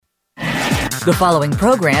The following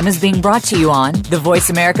program is being brought to you on the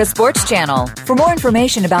Voice America Sports Channel. For more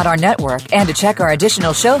information about our network and to check our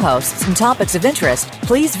additional show hosts and topics of interest,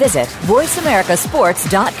 please visit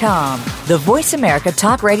voiceamericasports.com. The Voice America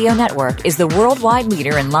Talk Radio Network is the worldwide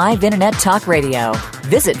leader in live Internet talk radio.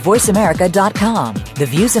 Visit voiceamerica.com. The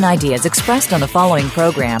views and ideas expressed on the following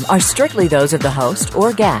program are strictly those of the host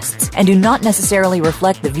or guests and do not necessarily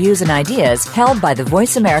reflect the views and ideas held by the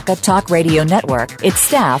Voice America Talk Radio Network, its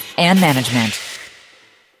staff, and management.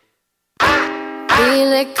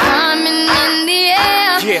 Feel it coming in the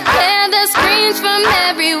air. Yeah. Hear the screams from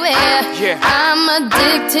everywhere. Yeah. I'm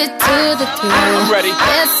addicted to the thrill. I'm ready.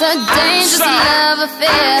 It's a dangerous love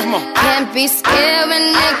affair. Can't be scared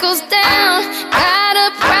when it goes down. Got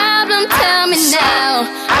a problem? Tell me now.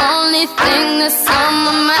 Only thing that's on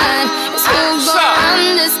my mind is who's gonna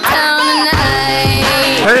run this town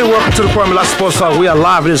tonight. Hey, welcome to the Kwamie Lassiter Sports Talk. We are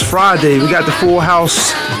live. It is Friday. We got the full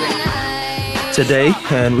house today,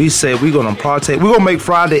 and we said we're going to partake. We're going to make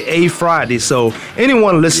Friday a Friday. So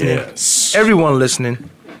anyone listening, everyone listening,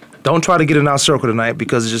 don't try to get in our circle tonight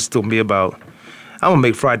because it's just going to be about, I'm going to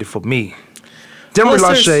make Friday for me. Demery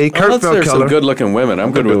Lachey, Kurt Feldkeller. There's some good-looking women.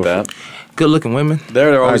 I'm good with that. Good-looking women?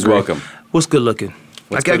 They're always welcome. What's good-looking?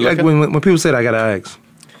 When people say that, I got to ask.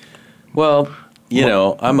 Well, you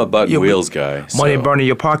know, I'm a butt and wheels guy. Money burning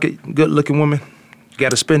your pocket, good-looking women, you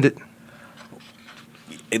got to spend it.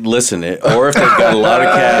 Listen, or if they've got a lot of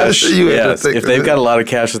cash, yes. If they've got a lot of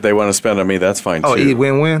cash that they want to spend on me, that's fine too. Oh,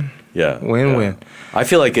 win-win? Yeah. Win-win. I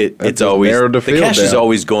feel like it's always, the cash is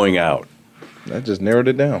always going out. That just narrowed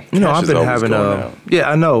it down. You know, I've been having yeah,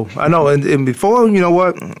 I know. And before, you know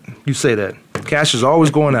what? You say that. Cash is always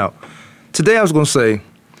going out. Today I was going to say,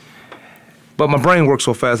 but my brain works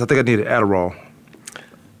so fast, I think I need an Adderall.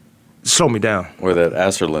 Slow me down. Or that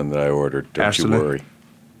Asterlin that I ordered. Don't you worry.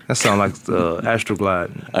 That sounds like the Astroglide.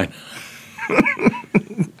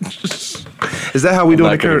 Is that how we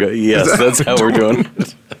doing it, Kurt? Yes, that's how we're doing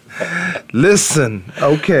it. Listen,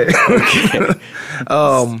 okay.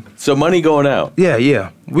 So money going out. Yeah.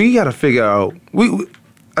 We got to figure out.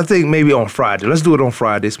 I think maybe on Friday. Let's do it on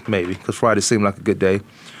Fridays, maybe, because Fridays seem like a good day.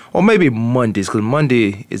 Or maybe Mondays, because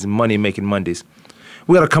Monday is money-making Mondays.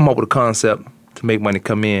 We got to come up with a concept to make money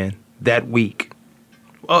come in that week,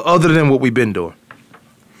 other than what we've been doing.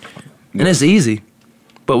 And it's easy,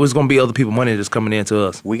 but there's going to be other people money that's coming in to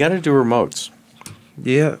us. We got to do remotes.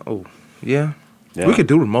 Yeah. Oh, yeah. We could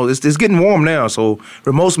do remotes. It's getting warm now, so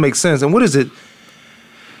remotes make sense. And what is it?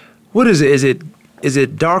 Is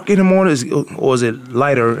it dark in the morning, or is it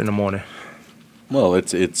lighter in the morning? Well,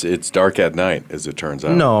 it's dark at night, as it turns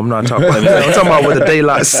out. No, I'm not talking about that. I'm talking about with the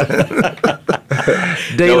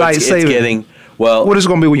daylight saving. It's getting, well, what is it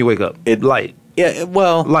going to be when you wake up? Light. Yeah,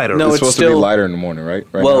 well, lighter. No, it's supposed to be lighter in the morning, right?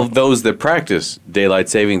 Well, those that practice daylight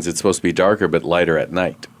savings, it's supposed to be darker but lighter at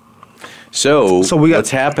night. So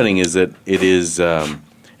what's happening is that it is, and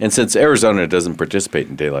since Arizona doesn't participate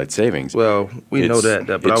in daylight savings, well, we know that.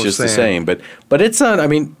 But it's just the same. But it's not. I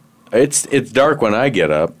mean, it's dark when I get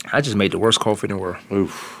up. I just made the worst coffee in the world.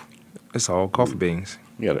 Oof, it's all coffee beans.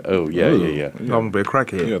 You gotta. Yeah. I'm gonna be a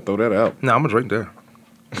crackhead. You gotta throw that out. No, I'm gonna drink that.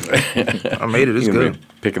 I made it. It's good.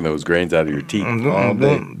 Picking those grains out of your teeth.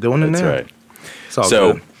 Doing it now. That's right.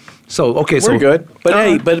 Good. We're good. But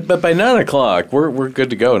hey, but by 9 o'clock we're good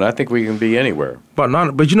to go, and I think we can be anywhere.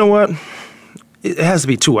 But you know what? It has to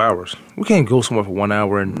be 2 hours. We can't go somewhere for 1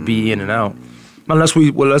 hour and be in and out, unless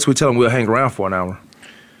we tell them we'll hang around for an hour.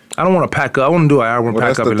 I don't want to pack up. I want to do an hour and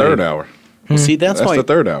pack up. That's the third hour. Well, see, that's why the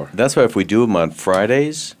third hour. That's why if we do them on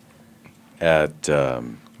Fridays,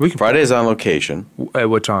 Fridays on location. At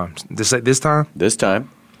what time? This time? This time.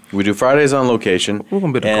 We do Fridays on location. We're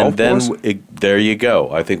going to be at the golf course? There you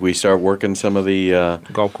go. I think we start working some of the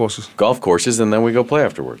golf courses, and then we go play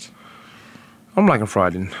afterwards. I'm liking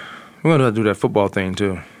Friday. We're going to do that football thing,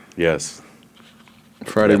 too. Yes.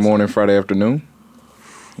 Friday morning, Friday afternoon?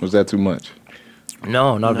 Was that too much?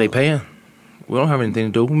 No, not if they paying. We don't have anything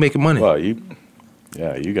to do. We're making money. Well, you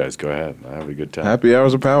guys go ahead. I have a good time. Happy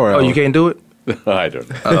hours of power hour. Oh, you can't do it? I don't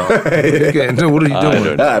know. You can't do it. What are you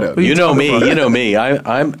doing? I don't know. You know me. You know me.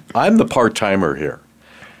 I'm the part-timer here.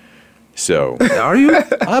 So are you?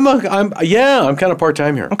 I'm kind of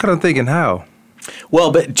part-time here. I'm kind of thinking how.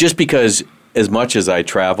 Well, but just because as much as I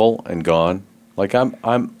travel and gone, like I'm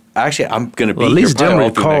going to be. At least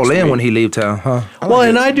Demery call in week. when he leave town, huh? Well,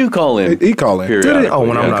 and I do call in. He call in. Periodically. Oh,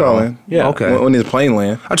 when I'm not call in. Yeah. Okay. When his plane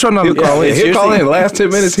land. I try not to call in. He'll call in. Last 10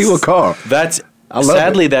 minutes, he will call.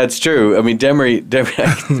 Sadly, that's true. I mean, Demery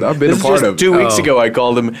I've been a part of it. 2 weeks ago, I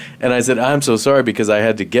called him, and I said, I'm so sorry because I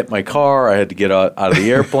had to get my car. I had to get out of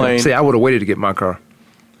the airplane. See, I would have waited to get my car.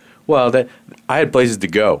 Well, I had places to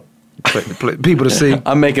go. people to see.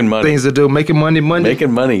 I'm making money. Things to do. Making money Monday.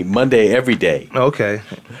 Making money Monday every day. Okay.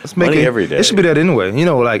 Let's make money every day. It should be that anyway. You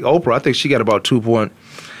know, like Oprah, I think she got about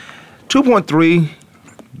 $2.3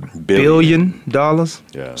 billion.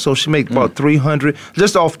 Yeah. So she make about 300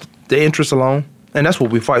 just off the interest alone. And that's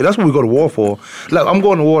what we fight. That's what we go to war for. Like, I'm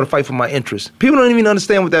going to war to fight for my interest. People don't even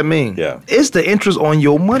understand what that means. Yeah. It's the interest on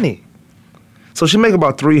your money. So she make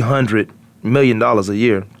about $300 million a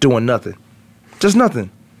year doing nothing. Just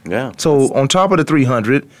nothing. Yeah. So on top of the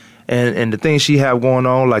 300 and the things she have going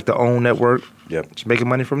on, like the OWN network, yep, she's making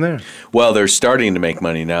money from there. Well, they're starting to make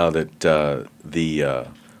money now that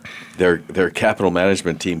their capital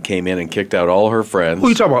management team came in and kicked out all her friends. Who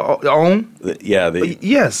you talking about? OWN?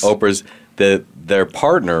 Yes. Oprah's their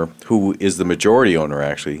partner, who is the majority owner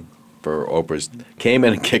actually for Oprah's, came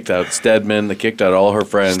in and kicked out Stedman. They kicked out all her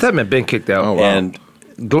friends. Stedman been kicked out. Oh, wow. And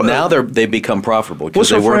now they've become profitable because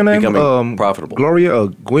they weren't name? becoming profitable. Gloria or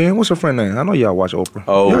Gwen? What's her friend name? I know y'all watch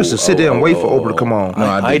Oprah. You used to sit there and wait for Oprah to come on. No,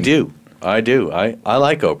 I do. I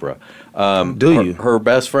like Oprah. Her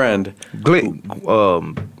best friend.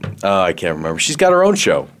 I can't remember. She's got her own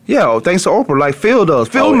show. Yeah, thanks to Oprah, like Phil does.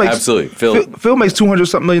 Absolutely. Phil makes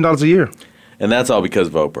 $200-something million a year. And that's all because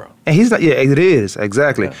of Oprah. And he's not. Yeah, it is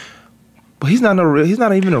exactly. Yeah. But he's not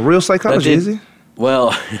even a real psychologist, is he?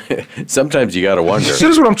 Well, sometimes you got to wonder. See,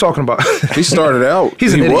 this is what I'm talking about. He started out. He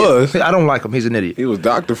was. I don't like him. He's an idiot. He was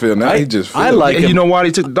Dr. Phil. Now he just Phil. I like him. You know why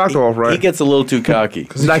he took the doctor off, right? He gets a little too cocky.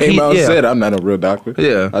 Because he came out and said, I'm not a real doctor.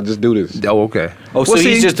 Yeah. I just do this. Oh, okay. So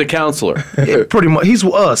he's just a counselor. Yeah, pretty much. He's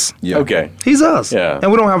us. Yeah. Okay. He's us. Yeah.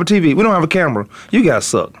 And we don't have a TV. We don't have a camera. You guys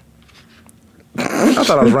suck. I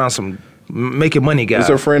thought I was around some making money guy. Is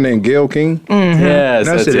her friend named Gayle King? Mm-hmm. Yes,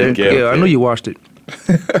 that's it. Gayle King. I knew you watched it.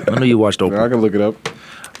 I knew you watched Oprah. I can look it up.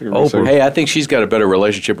 Oprah. Hey, I think she's got a better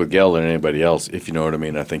relationship with Gayle than anybody else, if you know what I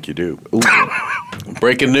mean. I think you do.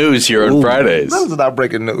 Breaking news here on Fridays. That was not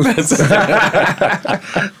breaking news.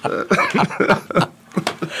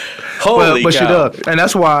 Holy but cow. She does. And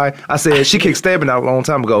that's why I said she kicked Stedman out a long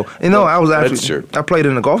time ago. You know, I was actually, that's true. I played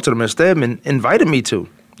in a golf tournament. Stedman invited me to.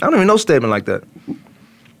 I don't even know Stedman like that.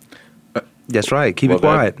 That's right. Keep it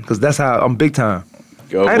quiet, because that's how I'm big time.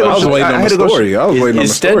 I was waiting on the story.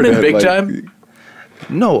 Is Stedman big time?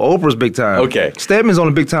 No, Oprah's big time. Okay. Stedman's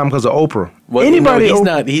only big time because of Oprah. Well, he's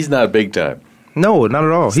not big time. No, not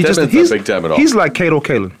at all. Stedman's not big time at all. He's like Kato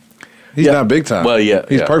Kalin. He's not big time. Well, yeah.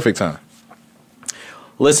 He's perfect time.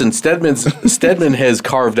 Listen, Stedman has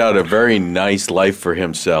carved out a very nice life for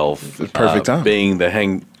himself. Perfect time. Being the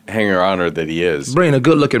hanger-oner that he is. Being a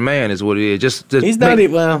good-looking man is what he is. He's not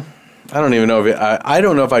even, well, I don't even know if I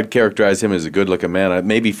don't know if I'd characterize him as a good-looking man.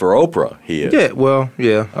 Maybe for Oprah, he is. Yeah, well,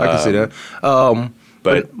 yeah, I can see that.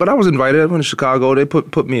 But I was invited. I went to Chicago. They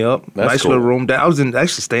put me up. Nice cool. little room. I was actually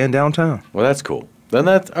staying downtown. Well, that's cool. Then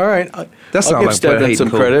that's all right. I'll give like Stedman some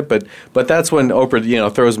credit, but that's when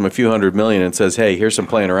Oprah, throws him a few $100 million and says, "Hey, here's some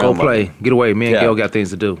playing around. Go play, get away. Me and Gayle got things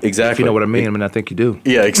to do." Exactly. If you know what I mean. I mean, I think you do.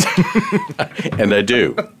 Yeah, exactly. And I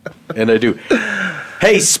do.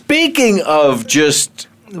 Hey, speaking of just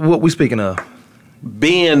what we speaking of,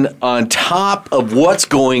 being on top of what's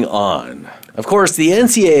going on. Of course, the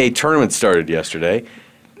NCAA tournament started yesterday.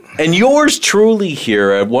 And yours truly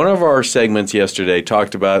here at one of our segments yesterday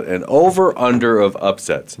talked about an over-under of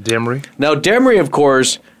upsets. Demery. Now, Demery, of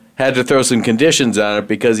course, had to throw some conditions on it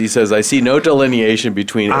because he says, I see no delineation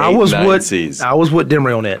between 8 and 9 Cs. I was with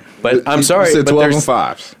Demery on that. But I'm sorry. You said but 12 and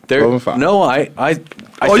 5s. 12 and 5. No, I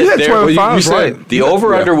you had 12 and 5, right. The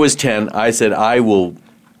over-under was 10. I said,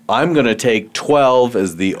 I'm going to take 12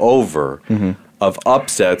 as the over of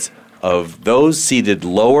upsets of those seated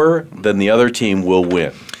lower than the other team will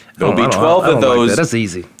win. There'll be 12 of those. Like that. That's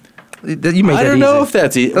easy. You made that easy. I don't know if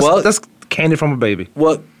that's easy. That's candy from a baby.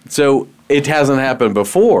 Well, so it hasn't happened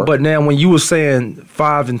before. But now when you were saying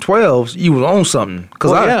 5 and 12s, you was on something.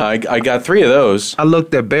 I got 3 of those. I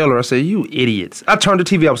looked at Baylor. I said, you idiots. I turned the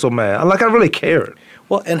TV up so mad. I really cared.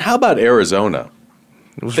 Well, and how about Arizona?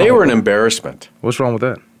 They were an embarrassment. What's wrong with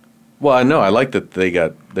that? Well, I know. I like that they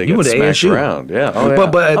got smashed around. Yeah. Oh, yeah.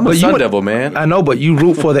 But I'm a Sun Devil, man. I know, but you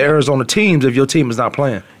root for the Arizona teams if your team is not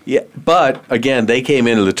playing. Yeah, but again, they came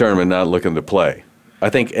into the tournament not looking to play. I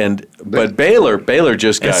think, but Baylor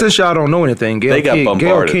just got. And since y'all don't know anything, they got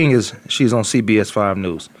bombarded. Gayle King she's on CBS 5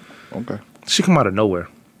 News. Okay. She come out of nowhere.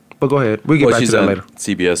 But go ahead. We'll get back to that later.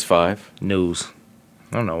 CBS 5 News.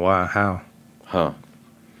 I don't know why. How? Huh.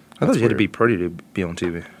 I thought you had to be pretty to be on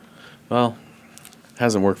TV. Well,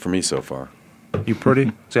 hasn't worked for me so far. You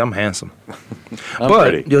pretty? See, I'm handsome. But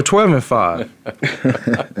pretty. You're 12 and 5.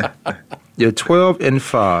 You're 12 and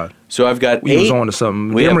 5. So I've got 8. We was on to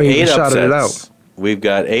something. We have 8 shouted upsets. It out. We've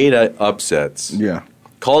got 8 upsets. Yeah.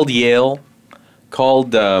 Called Yale.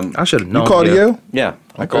 Called. I should have known. You called Yale? Yeah,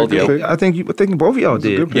 I called Yale. I think both of y'all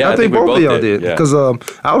did. Yeah, I think both of y'all did. Yeah. Because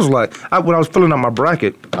I was like, when I was filling out my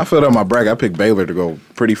bracket, I filled out my bracket. I picked Baylor to go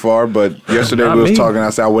pretty far, but yesterday we was talking. I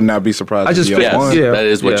said I would not be surprised. I if just Yale figured, won. yeah, that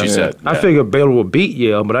is what you said. I Yeah. figured Baylor would beat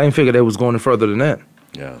Yale, but I didn't figure they was going further than that.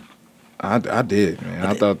 Yeah. I did, man.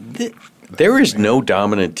 I thought There is no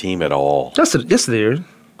dominant team at all. Yes, there is.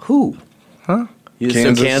 Who? Huh?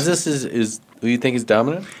 So Kansas is who you think is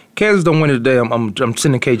dominant? Kansas don't win it today. I'm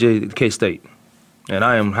sending KJ to K-State, and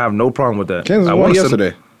I have no problem with that. Kansas I won wanna send-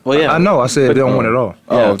 yesterday. Well, yeah. I know. I said they don't win at all.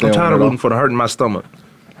 Oh, I'm they don't tired win of at rooting all. for the hurt in my stomach.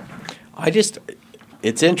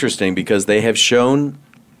 It's interesting because they have shown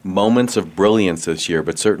moments of brilliance this year,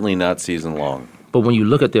 but certainly not season long. But when you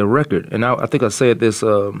look at their record, and I think I said this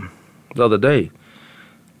the other day,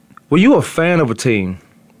 when you're a fan of a team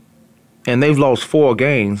and they've lost 4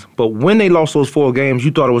 games, but when they lost those 4 games,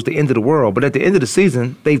 you thought it was the end of the world. But at the end of the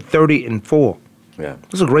season, they 30-4. Yeah.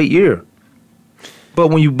 It's a great year.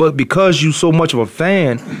 But because you're so much of a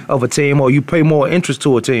fan of a team, or you pay more interest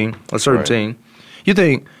to a team, a certain Right. team, you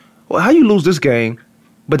think, well, how you lose this game?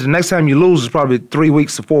 But the next time you lose is probably 3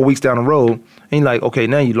 weeks to 4 weeks down the road, and you're like, okay,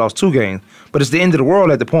 now you lost 2 games. But it's the end of the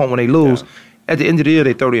world at the point when they lose. At the end of the year,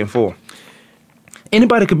 they 30-4.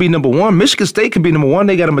 Anybody could be number 1. Michigan State could be number 1.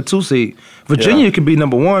 They got them a 2 seed. Virginia could be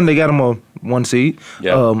number 1. They got them a 1 seed.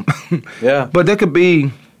 Yeah. Yeah. But there could be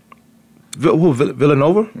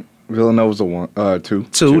Villanova. Villanova's a 1, 2.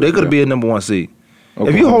 2. They could be a number 1 seed. If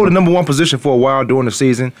Oklahoma. you hold a number 1 position for a while during the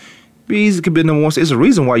season, it could be a number 1 seed. It's a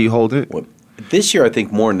reason why you hold it. Well, this year, I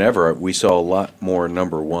think more than ever, we saw a lot more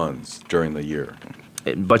number 1s during the year.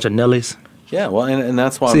 A bunch of Nellies. Yeah, well, and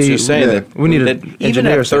that's why I was See, just saying that we need that an even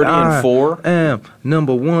engineer at 30-4,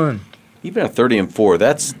 number 1. even at 30-4,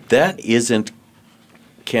 that isn't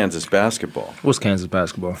Kansas basketball. What's Kansas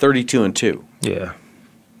basketball? 32-2, Yeah.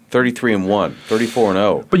 33-1,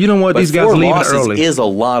 34-0. But you know what? These guys 4 leaving losses early. is a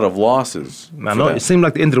lot of losses. I for know. them. It seemed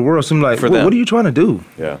like the end of the world. It seemed like, For what them. are you trying to do?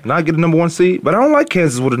 Yeah. Not get a number 1 seed? But I don't like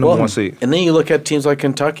Kansas with a number 1 seed. And then you look at teams like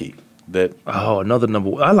Kentucky that, Oh, another number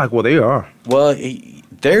 1. I like where they are. well,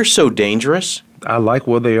 they're so dangerous. I like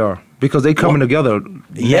where they are. Because they coming together now.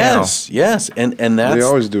 Yes, and that's They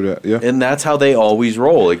always do that. Yeah. and that's how they always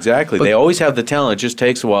roll. Exactly, they always have the talent. It just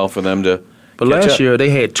takes a while for them to. But catch last up. year, they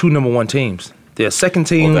had 2 number 1 teams. Their second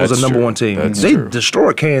team Well, was a that's number true. 1 team. That's They true.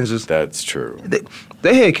 destroyed Kansas. That's true.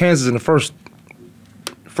 They had Kansas in the first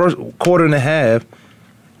quarter and a half,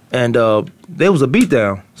 and there was a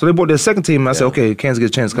beatdown. So they brought their second team, and I said, okay, Kansas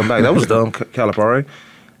gets a chance to come back. That was dumb, Calipari.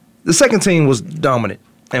 The second team was dominant.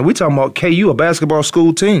 And we talking about KU, a basketball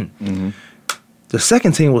school team. Mm-hmm. The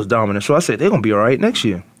second team was dominant. So I said, they're going to be all right next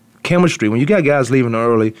year. Chemistry, when you got guys leaving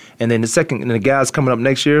early, and then the guys coming up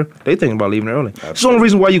next year, they thinking about leaving early. It's the only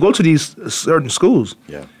reason why you go to these certain schools.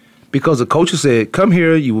 Yeah, Because the coaches said, come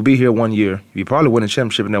here, you will be here 1 year. You probably win a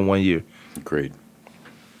championship in that 1 year.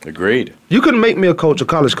 agreed. You couldn't make me a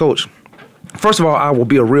college coach. First of all, I will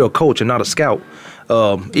be a real coach and not a scout.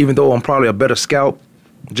 Even though I'm probably a better scout,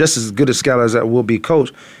 just as good a scout as I will be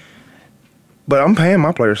coach. But I'm paying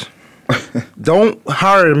my players. Don't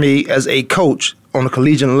hire me as a coach on a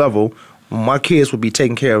collegiate level when my kids will be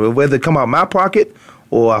taken care of. Whether it come out of my pocket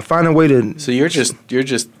or I find a way to. So you're just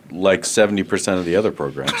like 70% of the other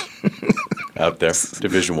programs out there,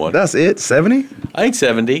 Division One. That's it? 70? I think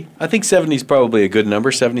 70. I think 70 is probably a good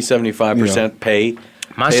number. 75% pay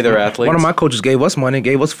their athletes. One of my coaches gave us money,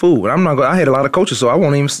 gave us food. And I had a lot of coaches, so I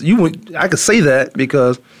won't even. I could say that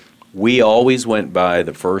because. We always went by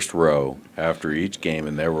the first row after each game,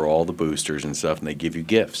 and there were all the boosters and stuff, and they give you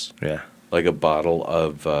gifts. Yeah. Like a bottle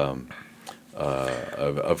of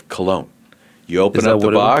cologne. You open Is that up the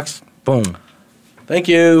what it box. Boom. Thank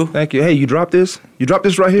you. Thank you. Hey, you dropped this? You dropped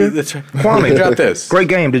this right here? That's right. Kwamie. You dropped this. Great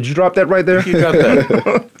game. Did you drop that right there? You dropped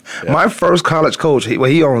that. My first college coach,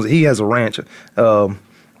 he has a ranch. And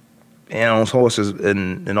owns horses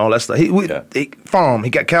and all that stuff. He farm. He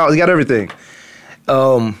got cows. He got everything.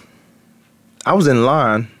 I was in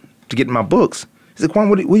line to get my books. He said, "Kwamie,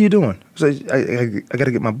 what are you doing?" I said, "I got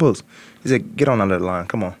to get my books." He said, "Get on out of that line.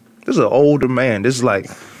 Come on." This is an older man. This is like,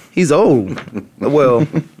 he's old. Well,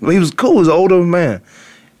 he was cool. He's an older man.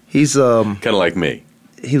 He's Kind of like me.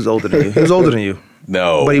 He was older than you. He was older than you.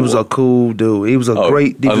 No. But he was a cool dude. He was a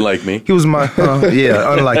great. Unlike me. He was my.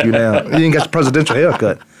 Unlike you now. You didn't get your presidential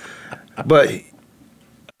haircut. But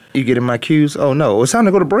you getting my cues? Oh no, it's time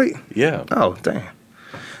to go to break. Yeah. Oh damn.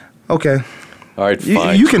 Okay. All right,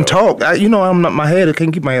 fine. You can talk. I'm not. My head. I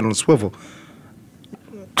can't keep my head on the swivel.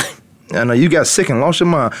 I know you got sick and lost your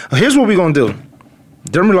mind. Here's what we're gonna do.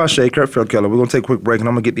 Dermot Lachey, Kurt Feldkeller. We're going to take a quick break, and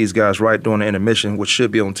I'm going to get these guys right during the intermission, which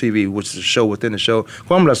should be on TV, which is a show within the show.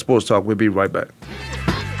 Kwamie, that's Sports Talk. We'll be right back.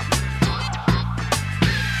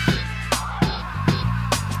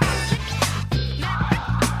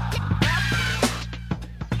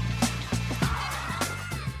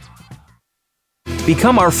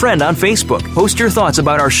 Become our friend on Facebook. Post your thoughts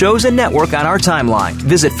about our shows and network on our timeline.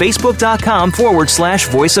 Visit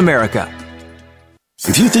Facebook.com/Voice America.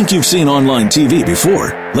 If you think you've seen online TV before,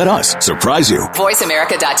 let us surprise you.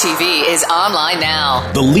 VoiceAmerica.tv is online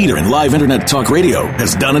now. The leader in live internet talk radio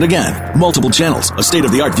has done it again. Multiple channels, a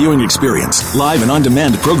state-of-the-art viewing experience, live and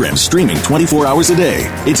on-demand programs streaming 24 hours a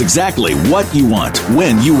day. It's exactly what you want,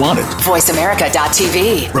 when you want it.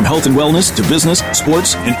 VoiceAmerica.tv. From health and wellness to business,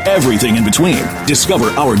 sports, and everything in between. Discover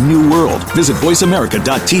our new world. Visit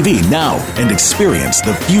VoiceAmerica.tv now and experience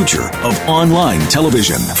the future of online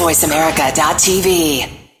television. VoiceAmerica.tv. The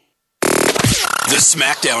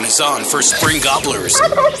Smackdown is on for spring gobblers.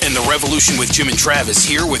 And the revolution with Jim and Trav is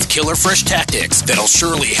here with killer fresh tactics that'll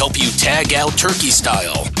surely help you tag out turkey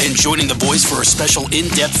style. And joining the boys for a special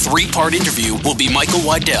in-depth 3-part interview will be Michael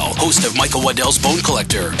Waddell, host of Michael Waddell's Bone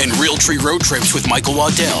Collector, and Real Tree Road Trips with Michael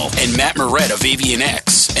Waddell and Matt Moret of Avian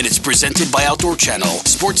X. And it's presented by Outdoor Channel,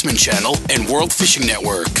 Sportsman Channel, and World Fishing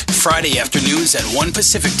Network. Friday afternoons at 1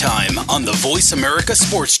 Pacific Time on the Voice America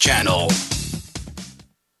Sports Channel.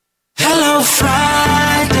 Hello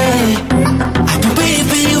Friday, I've been waiting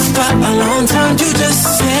for you for a long time. You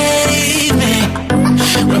just saved me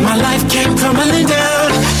when my life came crumbling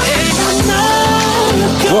down.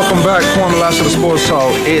 Welcome back, Kwamie Lassiter Sports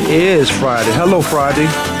Talk. It is Friday. Hello, Friday.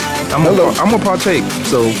 I'm gonna partake.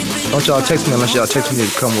 So don't y'all text me unless y'all text me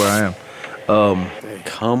to come where I am.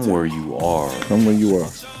 Come where you are. Come where you are.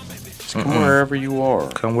 Just come wherever you are.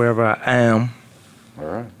 Come wherever I am. All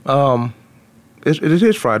right. It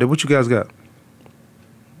is Friday. What you guys got?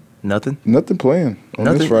 Nothing? Nothing playing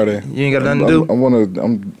on this Friday. You ain't got nothing to do?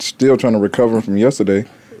 I'm still trying to recover from yesterday.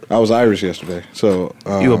 I was Irish yesterday, so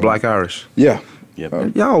you were Black Irish. Yeah.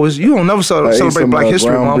 Yep. You don't never celebrate Black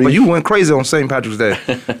History Month, but you went crazy on St. Patrick's Day.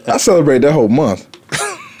 I celebrate that whole month.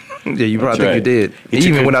 Yeah, you probably think you did. He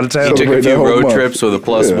even went out of town. He took a few road month. trips with a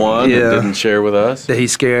 +1 and didn't share with us. That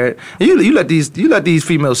he's scared. You let these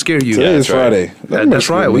females scare you. Today is Friday. That's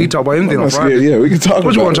right. We can talk about anything on Friday. Yeah, we can talk about it.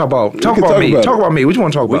 What you want to talk about? Talk about me. Talk about me. What you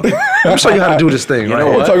want to talk about? Let me show you how to do this thing. Right?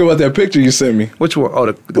 Let's talk about that picture you sent me. Which one? Oh,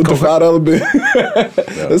 with the $5 bill.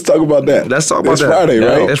 Let's talk about that. Let's talk about it's that. Friday,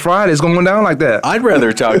 right? It's Friday. It's going down like that. I'd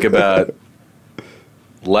rather talk about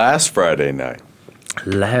last Friday night.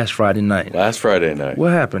 Last Friday night.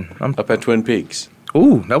 What happened? Up at Twin Peaks.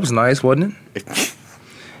 Ooh, that was nice, wasn't it?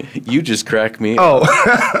 You just cracked me up.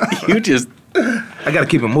 Oh. You just... I got to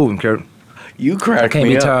keep it moving, Kurt. You cracked me up. I can't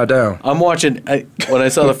be tied down. I'm watching... when I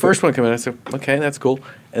saw the first one come in, I said, okay, that's cool.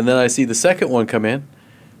 And then I see the second one come in,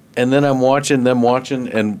 and then I'm watching them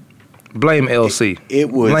and... Blame LC.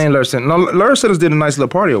 It was... Blame Larson. No, Larson did a nice little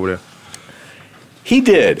party over there. He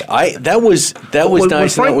did. That was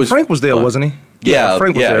nice. Frank was there, wasn't he? Yeah,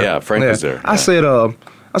 Frank was there. Yeah, Frank was there. I said,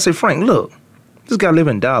 Frank, look, this guy live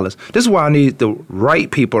in Dallas. This is why I need the right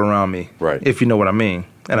people around me. Right. If you know what I mean.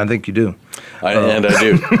 And I think you do. And I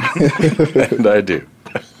do. And I do.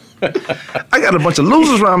 I got a bunch of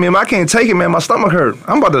losers around me, and I can't take it, man. My stomach hurt.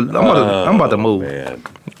 I'm about to move. Man.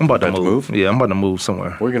 I'm about to move. Yeah, I'm about to move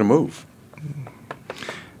somewhere. Where are you going to move?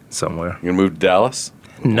 Somewhere. You going to move to Dallas?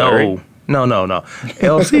 No. Larry? No.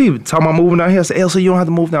 LC, talking about moving down here. I said, LC, you don't have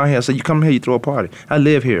to move down here. I said, you come here, you throw a party. I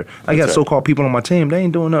live here. I got so-called people on my team. They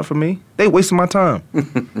ain't doing nothing for me. They wasting my time.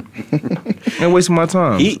 They wasting my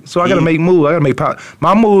time. So I got to make moves. I got to make power.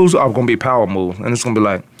 My moves are going to be power moves. And it's going to be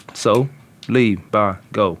like, so, leave, bye,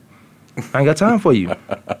 go. I ain't got time for you.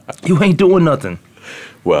 You ain't doing nothing.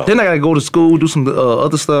 Well. Then I got to go to school, do some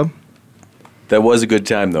other stuff. That was a good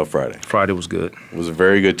time, though, Friday. Friday was good. It was a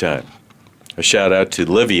very good time. A shout-out to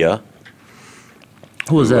Livia.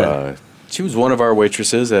 Who was that? She was one of our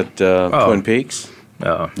waitresses at Twin Peaks.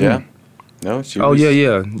 Oh. Yeah. No, she was. Oh,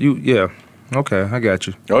 yeah. Okay, I got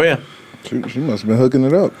you. Oh, yeah. She must have been hooking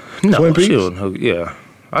it up. No, Twin Peaks? She wasn't hooking. Yeah.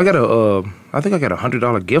 I think I got a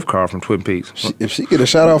 $100 gift card from Twin Peaks. If she get a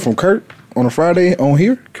shout out from Kurt on a Friday on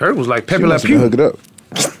here, Kurt was like Pepe she Le must have Pew. been hooking up.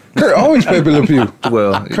 Kurt always Pepe Le Pew.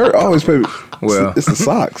 Well, Kurt always Pepe. Well, it's the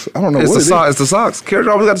socks. I don't know it's what the it socks. is. It's the socks. Kurt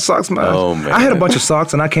always got the socks. Man. Oh man, I had a bunch of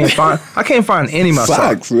socks and I can't find any of my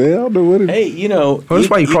socks. Man, I don't know what it is. Hey, you know, that's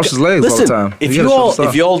why he crosses his legs all the time. If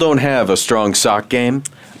y'all don't have a strong sock game,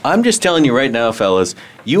 I'm just telling you right now, fellas,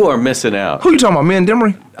 you are missing out. Who you talking about, me and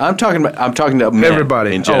Demery? I'm talking about men.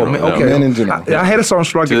 Everybody in general. Oh, okay. Men in general. I had a sock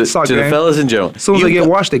game. To the fellas in general. As soon as they get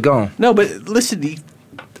washed, they gone. No, but listen,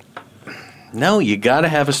 No, you got to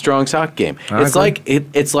have a strong sock game. I agree.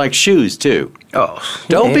 It's like shoes too. Oh,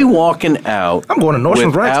 Don't be walking out. I'm going to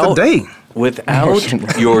Nordstrom Rack today.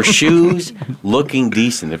 Without your shoes looking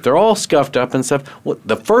decent. If they're all scuffed up and stuff,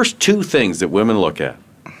 the first two things that women look at.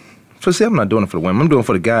 So see, I'm not doing it for the women. I'm doing it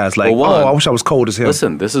for the guys. Like, Well, one, I wish I was cold as him.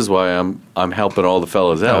 Listen, this is why I'm helping all the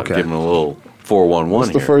fellas out, Okay. giving them a little 411 What's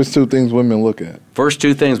here. the first two things women look at? First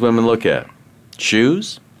two things women look at: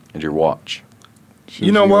 shoes and your watch.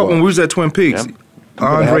 You know what? When we was at Twin Peaks, Yep.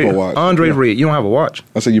 have a watch. Andre Yeah. Reed, you don't have a watch.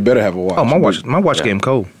 I said you better have a watch. Oh, my watch Yeah. game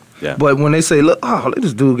cold. Yeah. But when they say, look,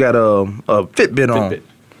 this dude got a Fitbit on. Fitbit.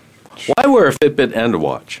 Why wear a Fitbit and a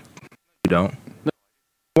watch? You don't. No.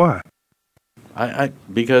 Why?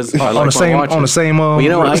 Because I like on the same my watches. on the same. Well, you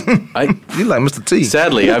know, you like Mr. T.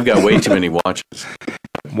 Sadly, I've got way too many watches.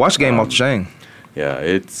 Watch game off the chain. Yeah,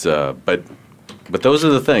 it's but those are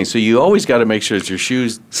the things. So you always got to make sure that your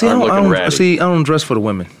shoes aren't looking ratty. See, I don't dress for the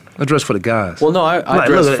women. I dress for the guys. Well, no, I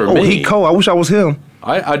dress for me. Oh, he cold. I wish I was him.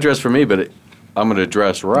 I dress for me, but I'm going to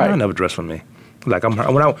dress right. I never dress for me. Like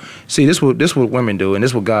this what women do, and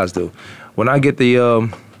this what guys do. When I get the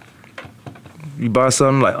you buy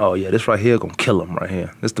something like, oh yeah, this right here gonna kill them right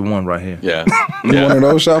here. This the one right here. Yeah. You one of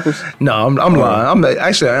those shoppers? No, I'm lying. I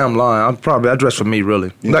am lying. I dress for me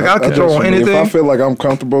really. Yeah, like I could throw on anything. If I feel like I'm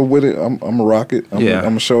comfortable with it, I'm gonna rock it. I'm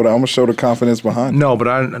gonna show the confidence behind it. No, but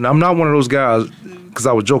I'm not one of those guys because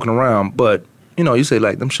I was joking around. But you say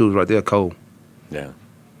like them shoes right there cold. Yeah.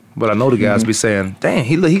 But I know the guys be saying, "Dang,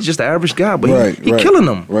 he's just an average guy, but he killing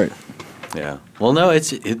them." Right. Yeah. Well, no,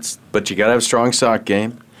 it's but you got to have a strong sock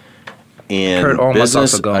game. In Kurt, all my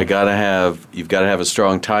business, socks are gone. you've got to have a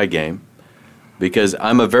strong tie game, because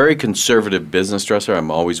I'm a very conservative business dresser. I'm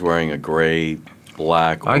always wearing a gray,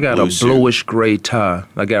 black, or I got blue a suit. bluish gray tie.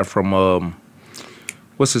 I got from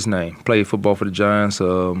what's his name? Played football for the Giants.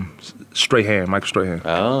 Strahan, Michael Strahan.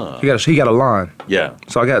 Oh. He got a line. Yeah.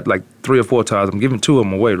 So I got like 3 or 4 ties. I'm giving 2 of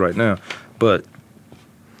them away right now, but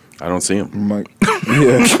I don't see him.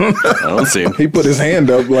 Yeah. I don't see him. He put his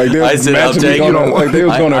hand up like I said, I'll take it. Like they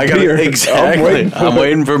was going to appear. Exactly. I'm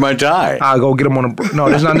waiting for my tie. I'll go get them on the. No,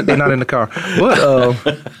 they're not in the car. But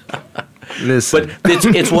listen. But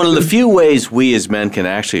it's one of the few ways we as men can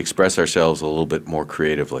actually express ourselves a little bit more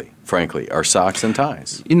creatively, frankly, our socks and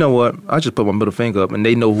ties. You know what? I just put my middle finger up, and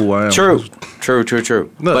they know who I am. True.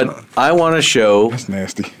 But I want to show. That's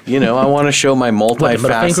nasty. I want to show my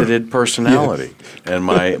multifaceted personality and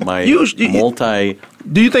my multi.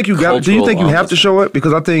 Do you think you have to show it?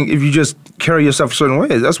 Because I think if you just carry yourself a certain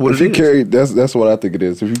way, that's what it is. That's what I think it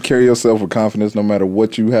is. If you carry yourself with confidence, no matter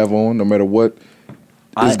what you have on, no matter what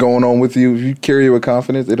is going on with you, if you carry it with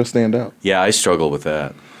confidence, it'll stand out. Yeah, I struggle with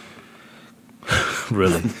that.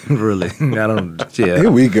 Really? I don't. Yeah.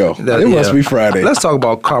 Here we go. It must be Friday. Let's talk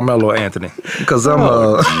about Carmelo Anthony because I'm.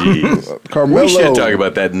 Carmelo. We should talk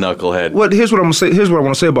about that knucklehead. Well, here's what I'm gonna say. Here's what I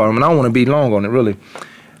want to say about him, and I don't want to be long on it. Really,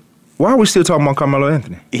 why are we still talking about Carmelo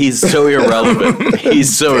Anthony? He's so irrelevant.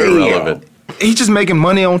 He's so irrelevant. He's just making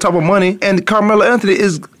money on top of money, and Carmelo Anthony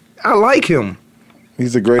is. I like him.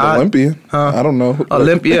 He's a great Olympian. I don't know.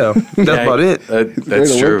 Olympia. That's about it.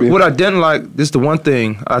 That's true. Olympian. What I didn't like, this is the one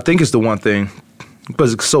thing, I think it's the one thing,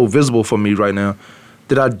 because it's so visible for me right now,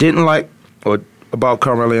 that I didn't like about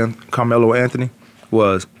Carmelo Anthony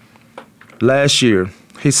was last year,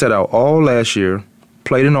 he set out all last year,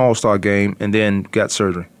 played in the All-Star game, and then got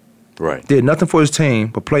surgery. Right. Did nothing for his team,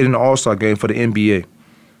 but played in the All-Star game for the NBA.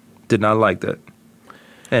 Did not like that.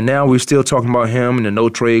 And now we're still talking about him and the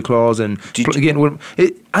no-trade clause and getting with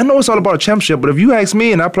it. I know it's all about a championship, but if you ask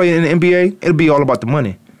me and I play in the NBA, it'll be all about the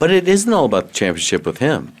money. But it isn't all about the championship with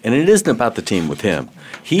him, and it isn't about the team with him.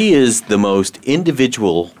 He is the most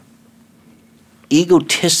individual,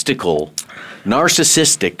 egotistical,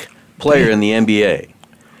 narcissistic player in the NBA.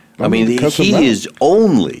 I mean, he is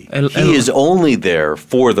only there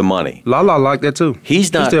for the money. Lala like that too. He's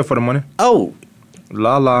there for the money. Oh,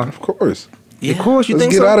 Lala, of course. Yeah. Of course, you Let's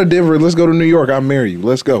think get so? out of Denver. Let's go to New York. I'll marry you.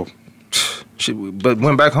 Let's go. But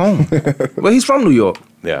went back home. But he's from New York.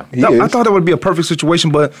 Yeah. I thought that would be a perfect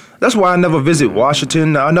situation, but that's why I never visit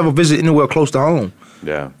Washington. I never visit anywhere close to home.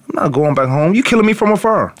 Yeah. I'm not going back home. You killing me from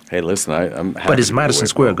afar. Hey, listen, I'm happy But it's to be Madison away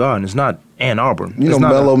Square from home. Garden. It's not Ann Arbor. You know,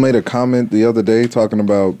 Melo made a comment the other day talking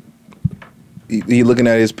about he looking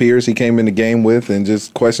at his peers he came in the game with and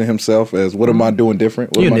just questioning himself as, what am I doing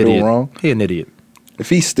different? What am I doing wrong? He an idiot. If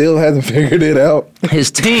he still hasn't figured it out. His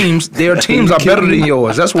teams, their teams are better than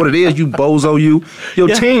yours. That's what it is, you bozo, you. Your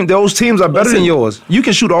team, those teams are better than yours. You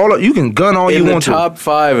can shoot you can gun all you want to. In the top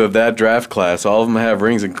 5 of that draft class, all of them have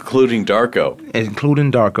rings, including Darko.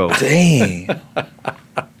 Including Darko. Dang.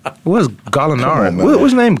 What's Gallinari? What's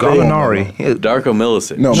his name? Gallinari. Darko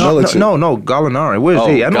Milicic. No, Milicic. No, Gallinari. Where is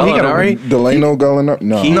he? I know Gallinari? Delano Gallinari?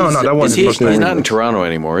 No, that wasn't his first name. He's not in Toronto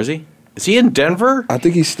anymore, is he? Is he in Denver? I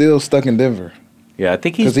think he's still stuck in Denver. Yeah, I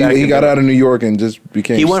think he's because he got out of New York and just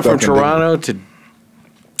became. He went from Toronto to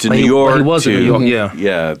New York. He was in New York. Yeah,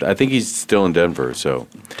 yeah. I think he's still in Denver. So,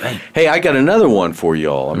 hey, I got another one for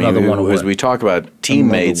y'all. I mean, as we talk about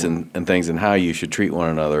teammates and things and how you should treat one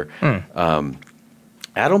another.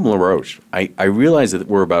 Adam LaRoche. I realize that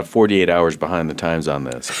we're about 48 hours behind the times on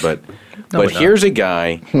this, but here's a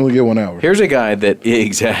guy. We only get 1 hour. Here's a guy that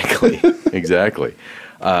exactly.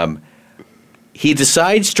 He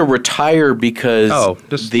decides to retire because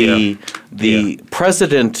the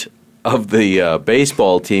president of the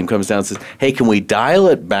baseball team comes down and says, "Hey, can we dial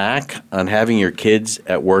it back on having your kids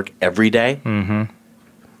at work every day?" Mm-hmm.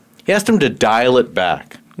 He asked him to dial it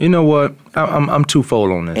back. You know what? I'm twofold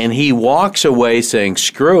on this. And he walks away saying,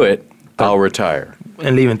 "Screw it, I'll retire."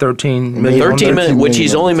 And leaving $13 million. $13 million, which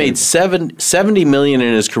he's only made $70 million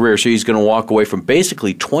in his career, so he's going to walk away from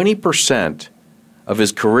basically 20% of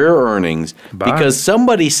his career earnings because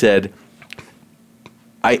somebody said,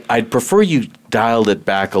 I'd prefer you dialed it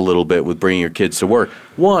back a little bit with bringing your kids to work.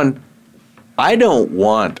 One, I don't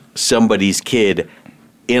want somebody's kid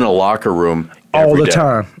in a locker room all the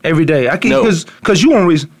time, every day. I can because you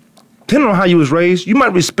won't depending on how you was raised, you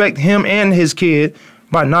might respect him and his kid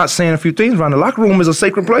by not saying a few things around. The locker room is a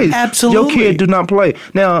sacred place. Absolutely. Your kid do not play.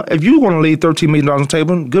 Now, if you want to leave $13 million on the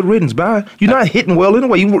table, good riddance, bye. You're not hitting well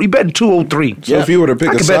anyway. You bet 203. So if you were to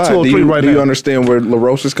pick a side, do you understand where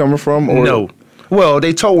LaRoche is coming from? Or no. Well,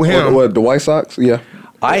 they told him. What, the White Sox? Yeah.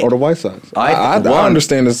 Or the White Sox. I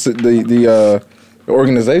understand the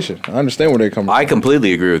organization. I understand where they come from. I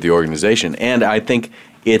completely agree with the organization. And I think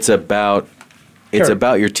it's about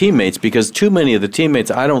your teammates because too many of the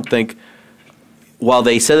teammates, I don't think, while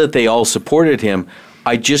they said that they all supported him,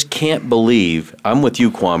 I just can't believe, I'm with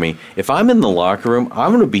you, Kwamie, if I'm in the locker room,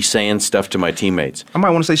 I'm going to be saying stuff to my teammates. I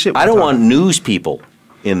might want to say shit. I don't want news people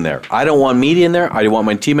in there. I don't want media in there. I want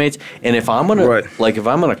my teammates. And if I'm going to, if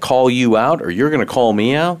I'm going to call you out or you're going to call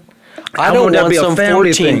me out, I don't want some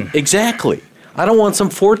 14. Exactly. I don't want some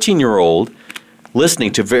 14-year-old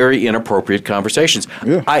listening to very inappropriate conversations.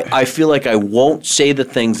 Yeah. I feel like I won't say the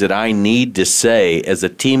things that I need to say as a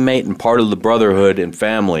teammate and part of the brotherhood and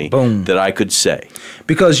family that I could say.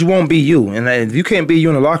 Because you won't be you. And if you can't be you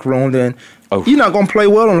in the locker room, then you're not going to play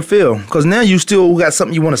well on the field. Because now you still got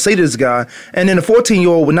something you want to say to this guy. And then the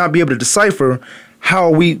 14-year-old would not be able to decipher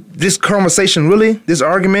how this conversation really, this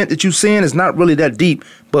argument that you're seeing is not really that deep,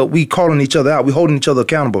 but we calling each other out. We holding each other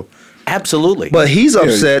accountable. Absolutely. But he's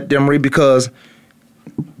upset, Demery, because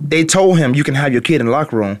they told him you can have your kid in the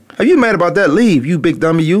locker room. Are you mad about that? Leave, you big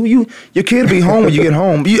dummy. Your kid will be home when you get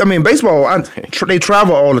home. Baseball, they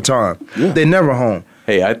travel all the time. Yeah. They're never home.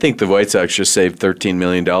 Hey, I think the White Sox just saved $13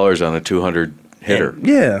 million on a 200 hitter.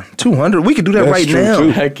 Yeah, 200. We could do that right now. Too.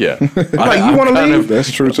 Heck yeah. You want to leave?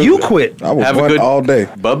 That's true too. You quit. I was all day.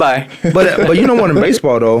 Bye-bye. But you know what, in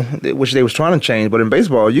baseball though, which they was trying to change, but in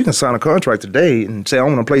baseball you can sign a contract today and say I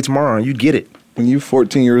want to play tomorrow and you get it. When you're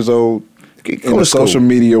 14 years old in the social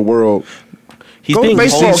media world, he's being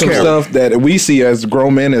some stuff that we see as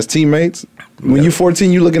grown men, as teammates. When you're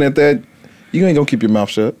 14, you're looking at that. You ain't gonna keep your mouth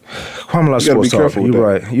shut. Kwamie sports talking. You're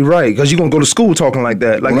right. You're right. Because you're gonna go to school talking like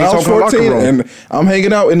that. Like when I was 14 and I'm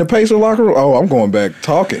hanging out in the Pacer locker room, I'm going back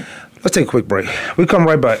talking. Let's take a quick break. We come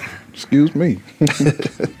right back. Excuse me. The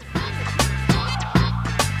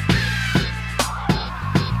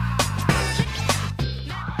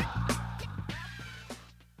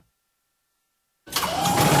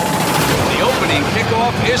opening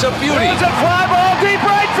kickoff is a beauty. There's a fly ball deep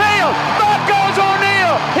right field. Back goes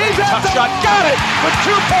O'Neal. He's at the shot. Got it with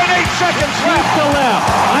 2.8 seconds left. To left.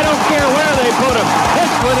 I don't care where they put him.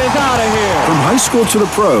 This one is out of here. From high school to the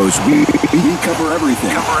pros, we cover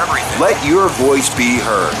everything. Let your voice be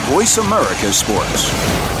heard. Voice America Sports.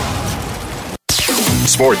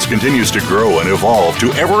 Sports continues to grow and evolve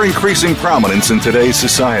to ever-increasing prominence in today's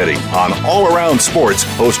society. On All Around Sports,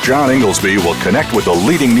 host John Inglesby will connect with the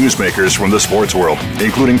leading newsmakers from the sports world,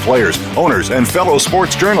 including players, owners, and fellow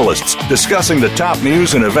sports journalists, discussing the top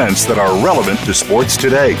news and events that are relevant to sports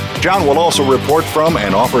today. John will also report from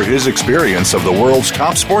and offer his experience of the world's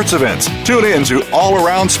top sports events. Tune in to All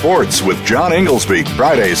Around Sports with John Inglesby,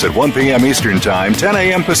 Fridays at 1 p.m. Eastern Time, 10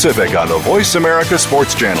 a.m. Pacific on the Voice America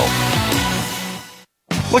Sports Channel.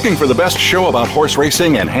 Looking for the best show about horse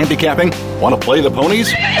racing and handicapping? Want to play the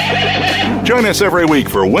ponies? Join us every week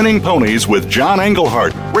for Winning Ponies with John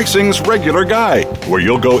Englehart. racing's regular guy, where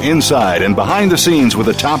you'll go inside and behind the scenes with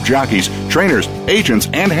the top jockeys, trainers, agents,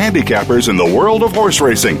 and handicappers in the world of horse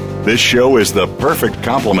racing. This show is the perfect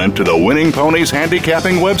complement to the Winning Ponies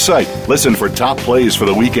handicapping website. Listen for top plays for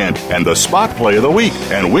the weekend and the spot play of the week,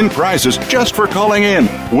 and win prizes just for calling in.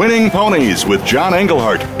 Winning Ponies with John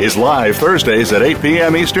Englehart is live Thursdays at 8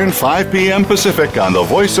 p.m. Eastern, 5 p.m. Pacific on the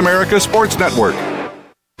Voice America Sports Network.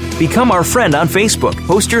 Become our friend on Facebook.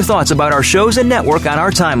 Post your thoughts about our shows and network on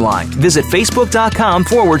our timeline. Visit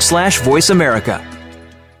Facebook.com/Voice America.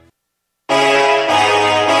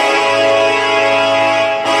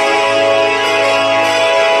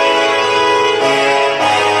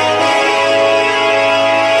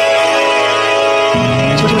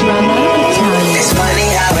 It's funny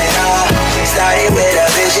how it all started with a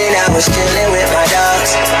vision. I was chilling with my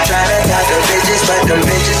dogs, trying to talk to bitches, but them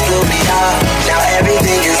bitches blew me off. Now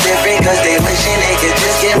everything is different cause they wishing they could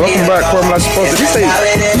just get me. Welcome back, Kwamie Lassiter. Did he say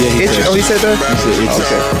itches? Oh, he said that? He said itches.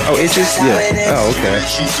 Okay. Oh, itches? Yeah. Oh, okay.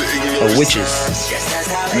 Oh, witches.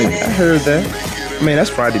 I heard that. I mean, that's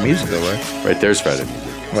Friday music, though, right? Right there's Friday music.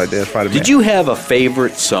 Right there's Friday music. Did you have a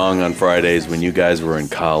favorite song on Fridays when you guys were in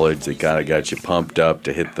college that kind of got you pumped up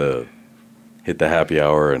to hit the happy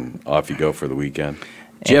hour and off you go for the weekend?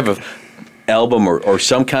 Do you have a album or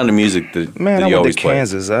some kind of music that, Man, that I you went always to play?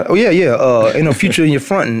 Kansas. Ain't no future in your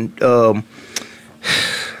front. And,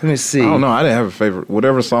 let me see. I don't know. I didn't have a favorite.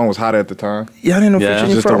 Whatever song was hot at the time. Yeah, I didn't know future in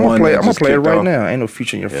your Just front. the I'm one gonna that just play it kicked right off. now. Ain't no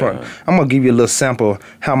future in your front. I'm gonna give you a little sample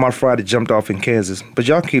how my Friday jumped off in Kansas. But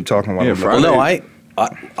y'all keep talking while I'm Well, no, I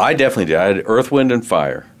definitely did. I had Earth, Wind, and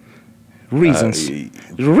Fire. Reasons.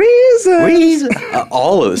 Reasons.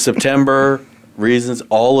 All of it. September, Reasons,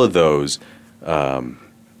 all of those.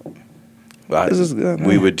 This is good,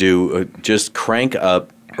 we would do just crank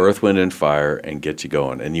up Earth, Wind, and Fire and get you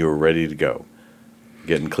going, and you were ready to go.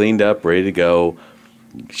 Getting cleaned up, ready to go,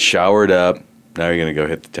 showered up. Now you're going to go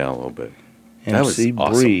hit the town a little bit. That was MC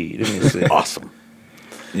awesome. Breed. Let me see. Awesome.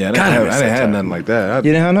 Yeah, I God, I didn't miss have that time. nothing like that.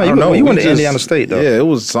 You didn't have no? I You don't know. went- you We went to just- Indiana State, though. Yeah, it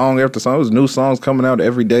was song after song. It was new songs coming out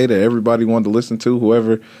every day that everybody wanted to listen to.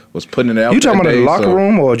 Whoever was putting it out. You talking that about in day, the locker so-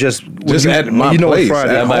 room or just Just you, at my you know place.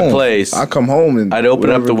 Friday? At my home. place. I come home and I'd open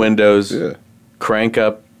up the windows, Yeah. crank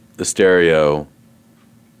up the stereo,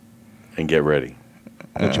 and get ready.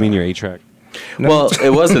 What you mean your 8-track? Well, it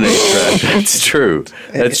wasn't 8-track. That's true.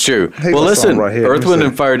 That's true. Hey, Well, what's on listen, right here? Earth, Let me Wind, see.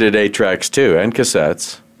 and Fire did 8 tracks too, and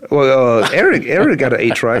cassettes. Well, Eric got an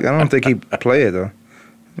 8-track. I don't think he played it though.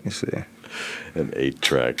 Let me see. An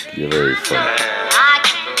 8-track. You're very funny.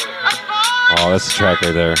 Oh, that's the track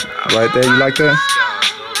right there. Right there, you like that?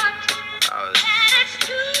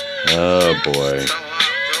 Oh boy.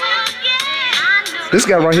 This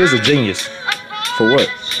guy right here is a genius. For what?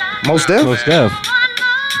 Most Def? Most Def.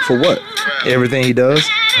 For what? Everything he does.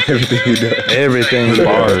 Everything he does. Everything he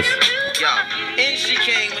Bars. And she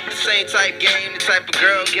came with the same type game, the type of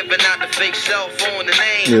girl giving out the fake cell phone, the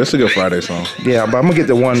name. Yeah, that's a good Friday song. Yeah, but I'm gonna get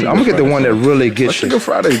the one. I'm gonna get the one that really gets That's a you. good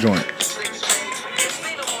Friday joint.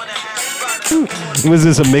 Was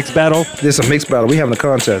this a mixed battle? This is a mixed battle. We having a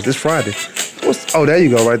contest this Friday. Oh, there you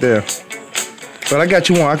go, right there. But I got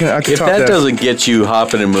you one. I can If top that that. doesn't get you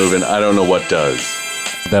hopping and moving, I don't know what does.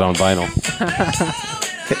 That on vinyl.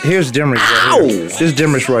 Here's Dimrish right here. This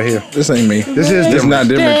Dimrish right here. This ain't me. This is This Dimrish. not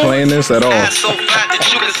Dimrish playing this at all.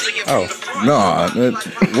 Oh. No,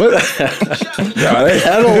 what? Nah,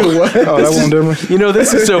 what? Oh, that one Dimrish. You know,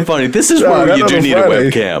 this is so funny. This is Nah, where that you do on need Friday.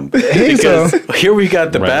 a webcam. He's Because here we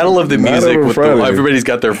got the battle of the Not music on with Friday. everybody's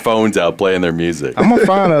got their phones out playing their music. I'm gonna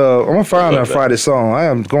find a that. Friday song. I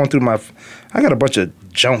am going through I got a bunch of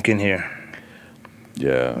junk in here.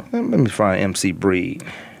 Yeah. Let me find MC Breed.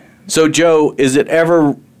 So, Joe, is it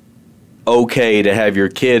ever okay to have your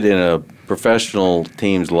kid in a professional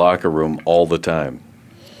team's locker room all the time?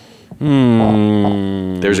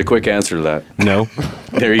 There's a quick answer to that. No.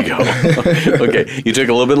 There you go. Okay, you took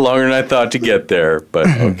a little bit longer than I thought to get there, but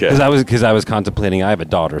okay. Because I was contemplating. I have a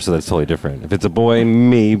daughter, so that's totally different. If it's a boy,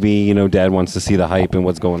 maybe Dad wants to see the hype and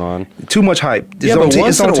what's going on. Too much hype. It's Yeah, on but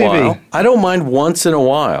once it's on in a TV. while, I don't mind once in a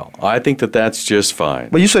while. I think that's just fine.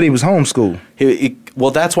 But you said he was homeschooled.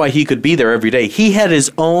 Well, that's why he could be there every day. He had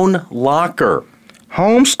his own locker.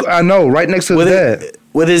 Homeschool? I know, right next to his dad.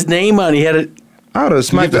 With his name on, he had it. I would have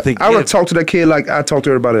smacked. I would have talked to that kid like I talked to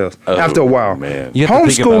everybody else. Oh, after a while, man. You have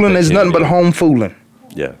to think about homeschooling that is kid, nothing but home fooling.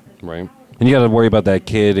 Yeah. Right. And you got to worry about that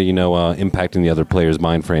kid, impacting the other players'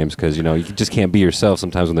 mind frames because, you just can't be yourself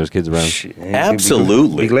sometimes when there's kids around.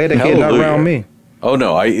 Absolutely. Be glad that kid not Hallelujah. around me. Oh,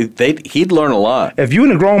 no. He'd learn a lot. If you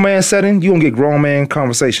in a grown man setting, you gonna get grown man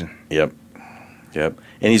conversation. Yep. And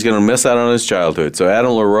he's going to miss out on his childhood. So,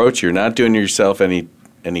 Adam LaRoche, you're not doing yourself any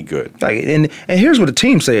any good. Like, and here's what the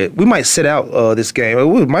team said: we might sit out this game.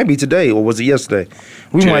 It might be today, or was it yesterday?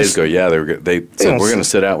 We 2 might days ago, yeah, they said we're going to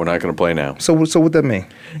sit out. We're not going to play now. So what that mean?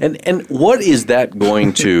 And what is that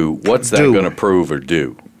going to? What's that going to prove or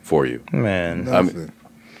do for you, man? I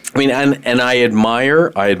mean, and I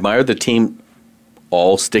admire the team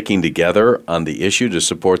all sticking together on the issue to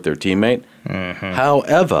support their teammate. Mm-hmm.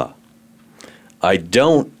 However, I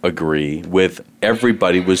don't agree with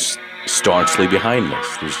everybody was staunchly behind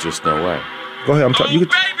this. There's just no way. Go ahead. You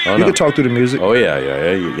can talk through the music. Oh yeah.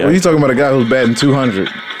 Well, you talking about a guy who's batting 200?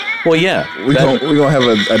 Well, yeah. We're gonna have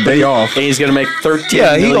a day off. And he's gonna make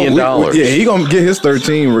 $13 million. Yeah, he's gonna get his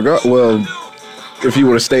 13. Well, if he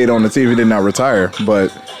would have stayed on the team, he did not retire.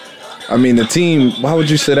 But I mean, the team. Why would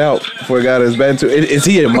you sit out for a guy that's batting 2? Is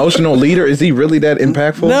he an emotional leader? Is he really that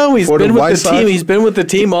impactful? No, he's been with the team. He's been with the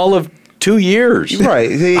team all of 2 years.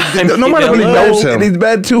 Right. Nobody really knows him. And he's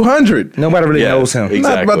batting 200. Nobody really knows him. Exactly.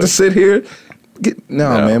 I'm not about to sit here.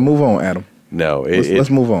 No, man, move on, Adam. No, let's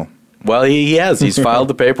move on. Well, he has. He's filed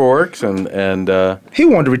the paperwork, and he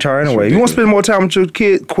wanted to retire anyway. You want to spend more time with your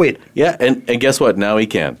kid? Quit. Yeah, and guess what? Now he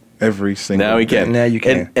can. Every single. Now he can. Now you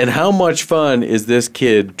can. And how much fun is this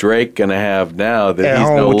kid Drake gonna have now that he's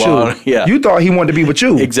no longer? Yeah. You thought he wanted to be with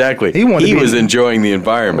you. Exactly. He was enjoying the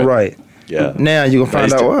environment. Right. Yeah. Now you're gonna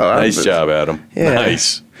find out. Well, nice job, Adam. Yeah.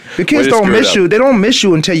 Nice. The kids don't miss you. They don't miss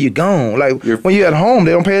you until you're gone. Like when you're at home,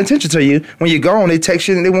 they don't pay attention to you. When you're gone, they text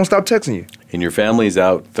you and they won't stop texting you. And your family's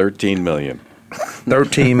out $13 million.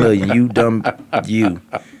 13 million. You dumb you.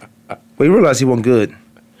 Well, you realize he wasn't good.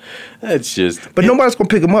 That's just. But nobody's gonna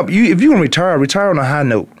pick him up. If you're gonna retire on a high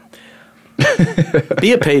note.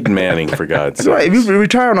 Be a Peyton Manning, for God's sake. Right. If you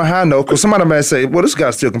retire on a high note, because somebody might say, well, this guy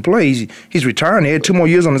still can play. He's retiring. He had 2 more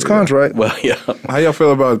years on his contract. Well, yeah. How y'all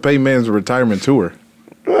feel about Peyton Manning's retirement tour?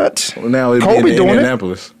 What? Well, now it's Kobe in doing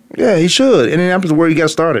Indianapolis. Yeah, he should. Indianapolis is where he got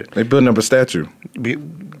started. They building up a statue.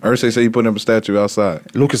 Ursay said he putting up a statue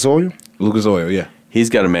outside. Lucas Oil? Lucas Oil, yeah. He's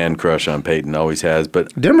got a man crush on Peyton, always has.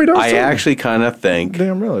 But I actually kind of think.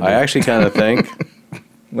 Damn really. I actually kind of think.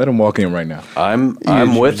 Let him walk in right now. I'm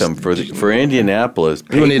with him for Indianapolis.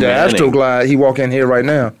 You need an Astroglide. He walk in here right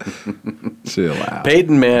now. Chill out.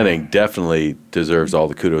 Peyton Manning definitely deserves all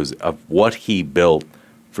the kudos of what he built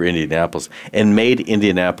for Indianapolis and made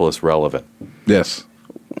Indianapolis relevant. Yes.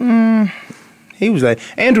 He was like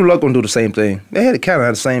Andrew Luck gonna do the same thing. They had kind of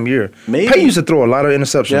had the same year. Maybe. Peyton used to throw a lot of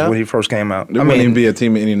interceptions when he first came out. There wouldn't even be a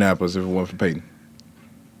team in Indianapolis if it wasn't for Peyton.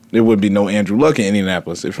 There would be no Andrew Luck in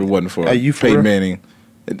Indianapolis if it wasn't for Peyton Manning.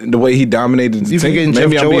 The way he dominated the team.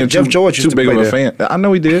 Maybe I'm being Jeff George too big of a fan. I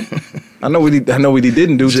know he did. I know what he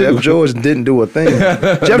didn't do. Jeff George didn't do a thing.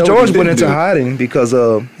 Jeff George went into hiding because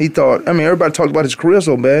he thought. I mean, everybody talked about his career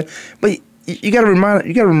so bad, but you got to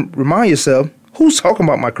remind yourself who's talking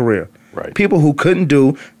about my career. Right. People who couldn't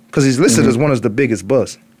do, because he's listed as one of the biggest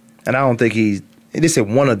busts, and I don't think they said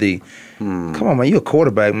one of the. Come on, man, you're a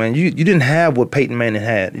quarterback, man. You didn't have what Peyton Manning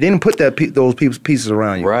had. You didn't put those pieces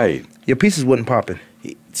around you. Right. Your pieces wasn't popping.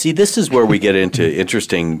 See, this is where we get into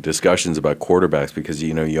interesting discussions about quarterbacks because,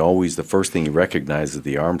 you always, the first thing you recognize is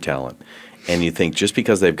the arm talent. And you think just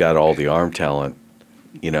because they've got all the arm talent,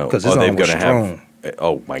 they're going to have.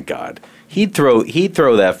 Oh, my God. He'd throw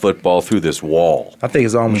that football through this wall. I think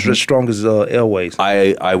his arm was as strong as Elway's.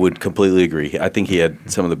 I would completely agree. I think he had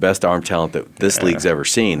some of the best arm talent that this league's ever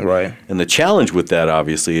seen. Right. And the challenge with that,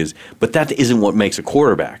 obviously, is but that isn't what makes a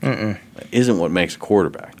quarterback. That isn't what makes a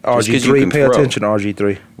quarterback. RG3, pay attention,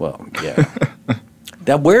 RG3. Well, yeah.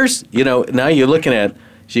 Now you're looking at,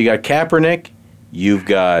 so you got Kaepernick, you've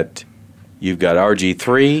got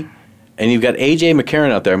RG3, and you've got A.J.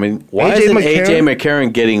 McCarron out there. I mean, why isn't A.J.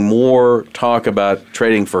 McCarron getting more talk about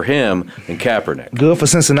trading for him than Kaepernick? Good for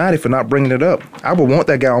Cincinnati for not bringing it up. I would want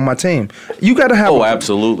that guy on my team. You got to have. Oh,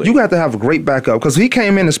 absolutely. You got to have a great backup because he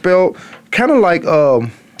came in and spelled kind of like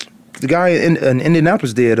the guy in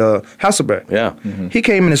Indianapolis did, Hasselbeck. Yeah. He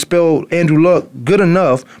came in and spelled Andrew Luck good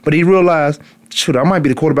enough, but he realized, shoot, I might be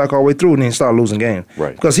the quarterback all the way through, and then start losing games.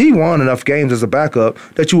 Right. Because he won enough games as a backup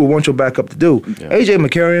that you would want your backup to do. Yeah. A.J.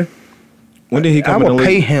 McCarron. When did he come in the league? I would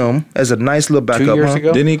pay him as a nice little backup. 2 years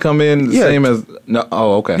ago? Didn't he come in the same as? No.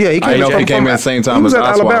 Oh, okay. Yeah, he came. I know if he came in the same time as Osweiler. He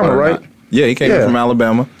was at Alabama, right? Yeah, he came in from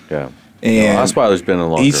Alabama. Yeah. And Osweiler's been in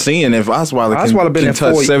longer. He's seeing if Osweiler can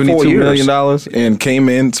touch $72 million and came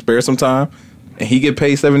in, spare some time, and he get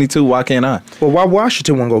paid $72, why can't I? Well, why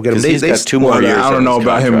Washington won't go get him? He's got 2 more years. I don't know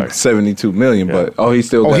about him $72 million, but he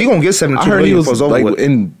still. He gonna get $72 million. I heard he was like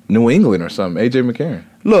in New England or something. A.J. McCarron.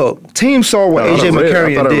 Look, teams saw what AJ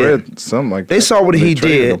McCarron did. Something like they saw what he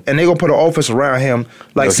did, and they're gonna put an offense around him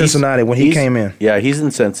like Cincinnati when he came in. Yeah, he's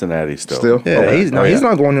in Cincinnati still. Yeah, okay. he's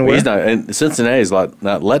not going anywhere. He's not, and Cincinnati's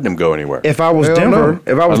not letting him go anywhere. If I was Denver,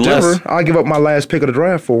 I'd give up my last pick of the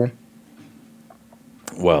draft for him.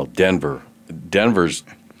 Well, Denver's,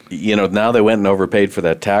 now they went and overpaid for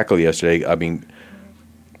that tackle yesterday. I mean.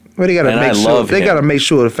 Well, they got to make sure. They got to make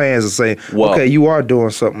sure the fans are saying, "Okay, you are doing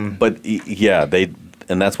something." But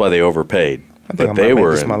and that's why they overpaid. I think they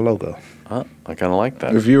were. This my logo. I kind of like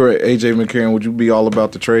that. If you were AJ McCarron, would you be all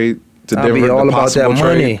about the trade to Denver? I'd be all about that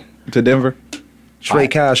money to Denver.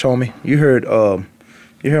 Straight cash, homie. You heard my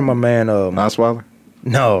man. Osweiler?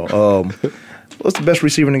 No. What's the best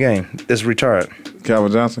receiver in the game that's retired?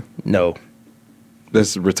 Calvin Johnson? No.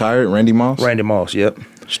 That's retired? Randy Moss? Randy Moss. Yep.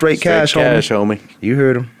 Straight cash, homie. You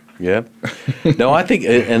heard him. Yep. No, I think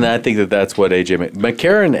that's what AJ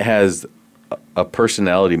McCarron has a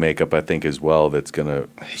personality makeup, I think, as well that's going to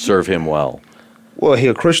serve him well. Well, he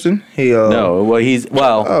a Christian? I'm a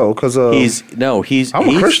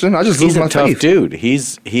Christian. I just lose my faith. He's a tough dude.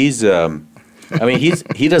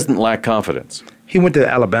 He doesn't lack confidence. He went to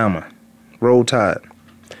Alabama, Roll Tide,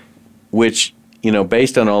 which.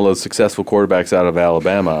 Based on all those successful quarterbacks out of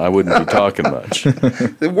Alabama, I wouldn't be talking much.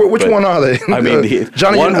 Which one are they? I mean,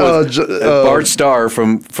 one was Bart Starr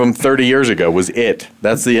from 30 years ago was it.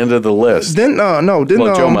 That's the end of the list. Joe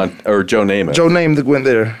Namath. Joe Namath went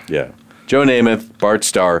there. Yeah, Joe Namath, Bart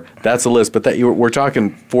Starr. That's a list, but we're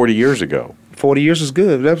talking 40 years ago. 40 years is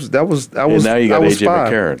good. That was. And now you got AJ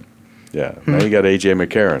McCarron. Yeah, now you got AJ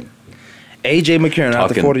McCarron. AJ McCarron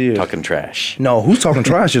after 40 years. Talking trash. No, who's talking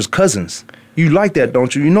trash is Cousins. You like that,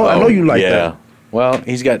 don't you? I know you like that. Yeah. Well,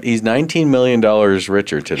 he's $19 million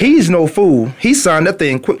richer today. He's no fool. He signed that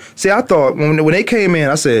thing quick. See, I thought when they came in,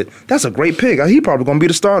 I said, that's a great pick. He probably going to be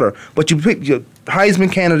the starter. But you pick your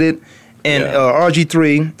Heisman candidate and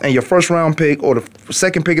RG3 and your first round pick or the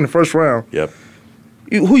second pick in the first round. Yep.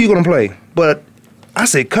 Who you going to play? But I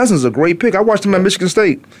said, Cousins is a great pick. I watched him at Michigan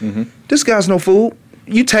State. Mm-hmm. This guy's no fool.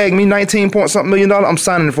 You tag me $19-point-something million, I'm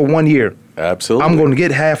signing it for 1 year. Absolutely. I'm going to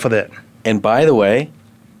get half of that. And by the way,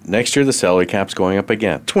 next year the salary cap's going up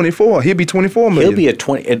again. 24. He'll be $24 million. He'll be at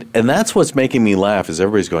 20, and that's what's making me laugh. Is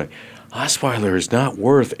everybody's going, Osweiler is not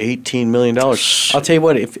worth $18 million. I'll tell you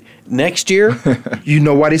what, if next year, you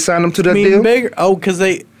know why they signed him to that deal? Bigger. Oh, because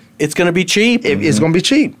it's going to be cheap. It's going to be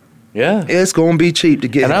cheap. Yeah, it's going to be cheap to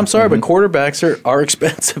get. And I'm sorry, but quarterbacks are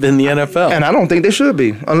expensive in the NFL, and I don't think they should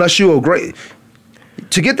be unless you're a great.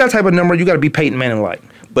 To get that type of number, you got to be Peyton Manning like.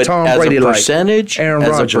 But Tom as Brady a percentage, Aaron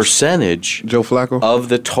Rodgers. A percentage, Joe Flacco of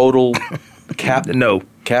the total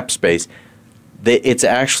cap space, it's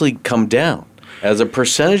actually come down. As a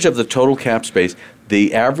percentage of the total cap space,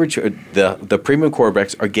 the average, the premium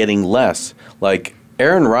quarterbacks are getting less. Like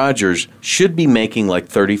Aaron Rodgers should be making like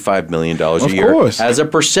 $35 million a year. Of course, as a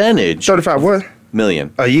percentage. 35 what?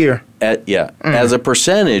 Million a year. As a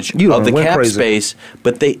percentage of the cap space,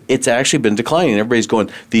 but it's actually been declining. Everybody's going,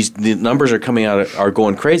 the numbers are coming out are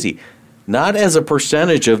going crazy. Not as a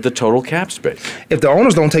percentage of the total cap space. If the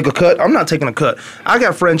owners don't take a cut, I'm not taking a cut. I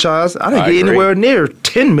got franchise. I didn't get anywhere near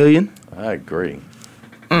 $10 million. I agree.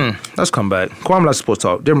 Let's come back. Kwamie Lassiter Sports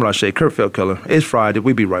Talk. Denver Lachey, Kurt Feldkeller. It's Friday.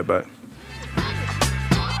 We'll be right back.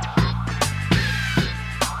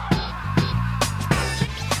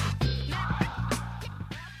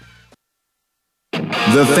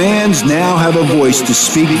 The fans now have a voice to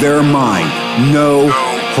speak their mind. No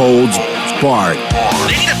holds barred.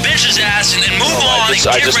 They need to bench his ass and move on.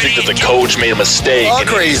 I just think that the coach made a mistake. All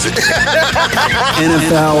crazy.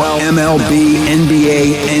 NFL, MLB,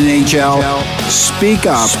 NBA, NHL. Speak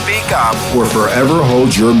up. Speak up. Or forever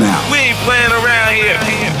hold your mouth. We ain't playing around here.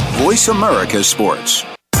 Voice America Sports.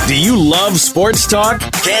 Do you love sports talk?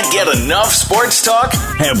 Can't get enough sports talk?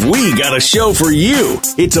 Have we got a show for you?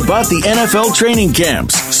 It's about the NFL training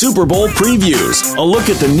camps, Super Bowl previews, a look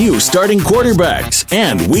at the new starting quarterbacks,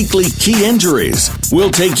 and weekly key injuries.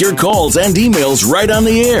 We'll take your calls and emails right on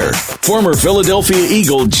the air. Former Philadelphia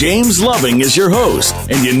Eagle James Loving is your host,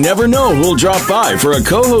 and you never know who'll drop by for a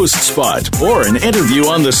co-host spot or an interview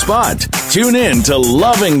on the spot. Tune in to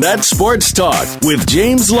Loving That Sports Talk with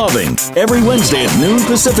James Loving every Wednesday at noon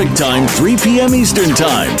Pacific Time, 3 p.m. Eastern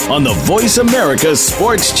Time on the Voice America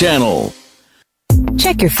Sports Channel.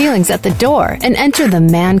 Check your feelings at the door and enter the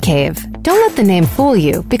Man Cave. Don't let the name fool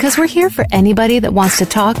you, because we're here for anybody that wants to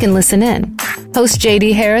talk and listen in. Hosts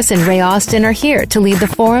J.D. Harris and Ray Austin are here to lead the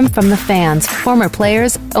forum from the fans, former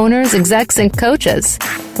players, owners, execs, and coaches.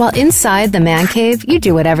 While inside the Man Cave, you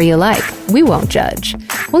do whatever you like. We won't judge.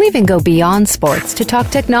 We'll even go beyond sports to talk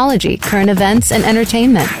technology, current events, and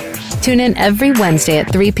entertainment. Tune in every Wednesday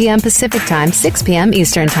at 3 p.m. Pacific Time, 6 p.m.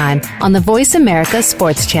 Eastern Time on the Voice America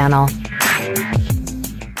Sports Channel.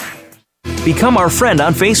 Become our friend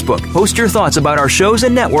on Facebook. Post your thoughts about our shows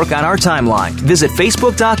and network on our timeline. Visit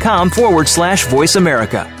Facebook.com/Voice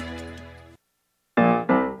America.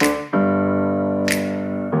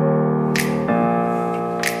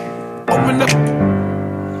 Open up.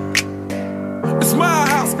 It's my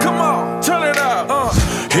house. Come on. Turn it up.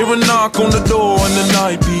 Hear a knock on the door and the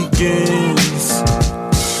night begins.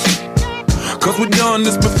 'Cause we've done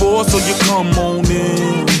this before, so you come on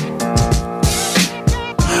in.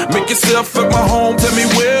 Make yourself at my home, tell me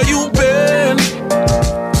where you been.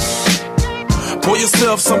 Pour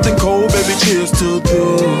yourself something cold, baby, cheers to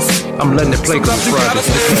this. I'm letting it play because it's Friday.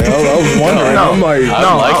 I was wondering. I'm like,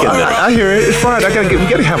 I hear it. It's Friday. We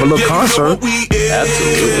gotta have a little concert.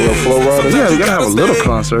 Absolutely. A little flow rider. Yeah, we gotta have a little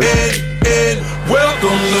concert.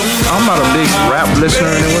 I'm not a big rap listener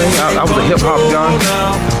anyway. I was a hip hop guy.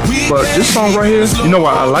 But this song right here, you know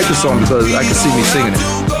why I like this song? Because I can see me singing it.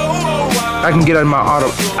 I can get out of my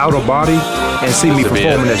outer body and see me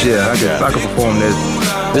performing this. Yeah, I can perform this.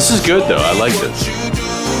 This is good though. I like this.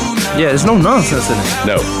 Yeah, there's no nonsense in it.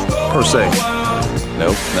 No. Per se.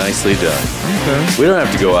 Nope. Nicely done. Okay. We don't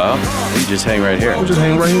have to go out. We just hang right here. We'll just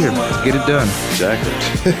hang right here. Get it done. Exactly.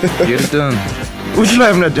 Get it done. What you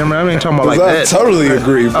laughing at, Jimmy? I ain't talking about like I that. totally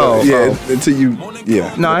agree. But until you,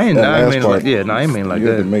 No, I ain't. I ain't mean like. Yeah, no, I ain't mean like you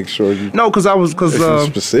that. had to make sure you. No, because I was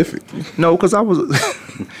specific. No, because I was.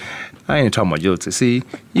 I ain't talking about you. See,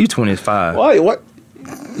 you 25. Why? What?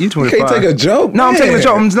 You 25. You can't take a joke. No, I'm taking a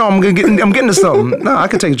joke. I'm getting to something. No, I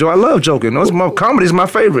can take a joke. I love joking. Comedy's my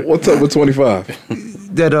favorite. What's up with 25?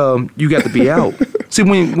 That you got to be out. See,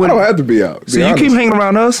 when I don't have to be out. So you keep hanging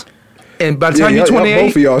around us, and by the time you're 28,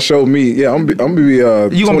 both of y'all showed me. Yeah, I'm gonna be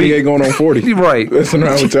 28 going on 40. Right. Messing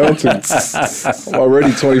around with y'all too. I'm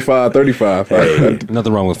already 25, 35. Hey,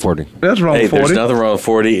 nothing wrong with 40. That's wrong with 40. There's nothing wrong with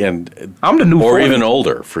 40, and I'm the new 40. Or even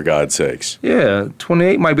older, for God's sakes. Yeah,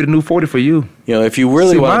 28 might be the new 40 for you. You know, if you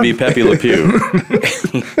really want to be Pepe Le Pew.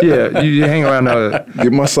 Yeah, you hang around.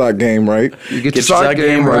 Get my sock game right. You get your sock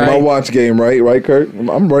game right. My watch game right, Kurt?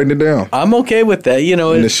 I'm writing it down. I'm okay with that. You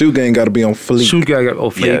know, and the shoe game got to be on fleek. Shoe game got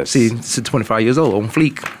on fleek. Yes. See, it's 25 years old on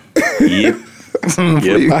fleek. Yep. I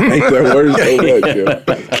hate that word so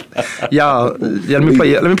much. Y'all,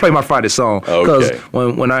 let me play my Friday song. Because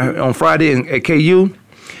when I on Friday at KU.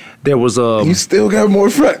 There was You still got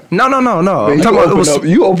more friends? No. Man,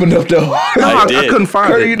 you opened up the. No, I couldn't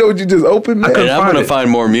find it. You know what you just opened? I couldn't I'm going to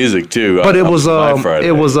find more music too. But it was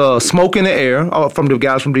Smoke in the Air from the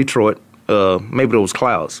guys from Detroit. Maybe there was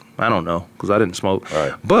Clouds. I don't know because I didn't smoke. All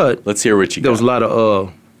right. But let's hear what you got. There was a lot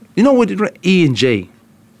of you know what? E and J.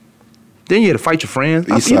 Then you had to fight your friends.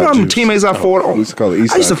 You know how many teammates I fought? We used to call it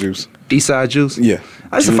Eastside Juice. Eastside Juice. Yeah.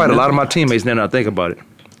 I used to fight a lot of my teammates. Now that I think about it,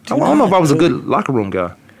 I don't know if I was a good locker room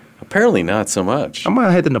guy. Apparently not so much. I might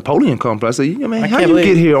have had the Napoleon complex. I said, man, how you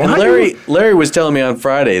get here? And Larry was telling me on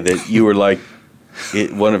Friday that you were like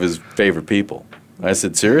one of his favorite people. I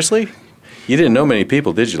said, seriously? You didn't know many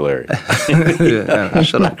people, did you, Larry?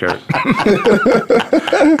 Shut up, Kurt.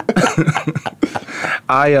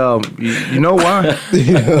 You know why?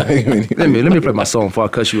 let me play my song before I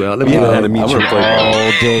cuss you out. Let me I'm gonna play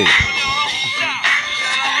all day.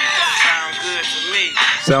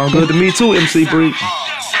 Sound good to me too, MC Bree.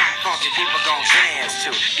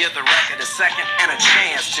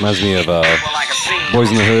 Reminds me of Boys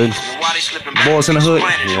in the Hood. Boys in the Hood?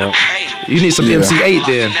 Yeah. You need some MC8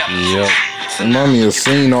 then. Yep. Remind me of a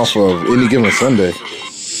scene off of Any Given Sunday.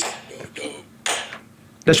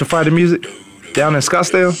 That's your Friday music? Down in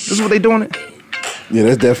Scottsdale? This is what they doing it? Yeah,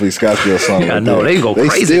 that's definitely Scottsdale song. Yeah, I know. They go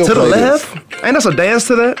crazy to the left. Ain't that a dance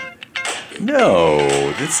to that? No.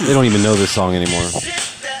 They don't even know this song anymore.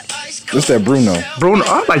 What's that Bruno?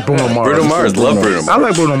 I like Bruno Mars. Bruno Mars, love Bruno Mars. I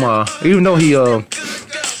like Bruno Mars, even though he had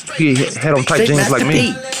on tight jeans like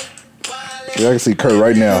me. Yeah, I can see Kurt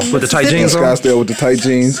right now with the tight jeans on. Scottsdale with the tight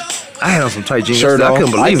jeans. I had on some tight jeans. Shirt off. I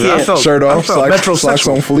couldn't believe it. I felt shirt off. Slacks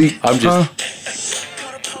on fleek. I'm just.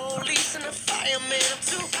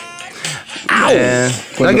 Man,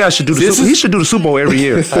 that guy should do the Super. He should do the Super Bowl every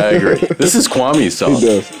year. I agree. This is Kwamie's song. He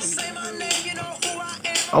does.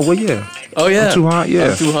 Oh well, yeah. Oh yeah. I'm too hot.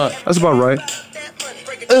 Yeah. I'm too hot. That's about right.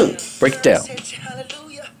 Ooh, break it down.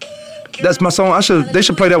 That's my song. They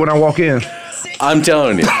should play that when I walk in. I'm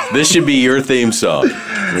telling you, this should be your theme song.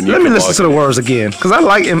 Let me listen to the words again, because I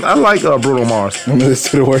like him. I like Bruno Mars. Let me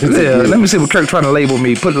listen to the words again. Let me see what Kirk trying to label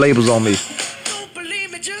me, put labels on me.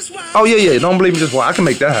 Oh yeah. Don't believe me, just watch. I can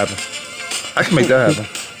make that happen. I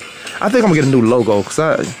think I'm gonna get a new logo.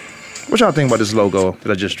 What y'all think about this logo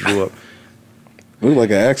that I just drew up? Looked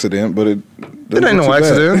like an accident, but it ain't no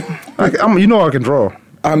accident. You know I can draw.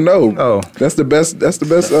 I know. Oh, that's the best. That's the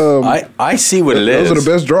best. I see what it is. Those are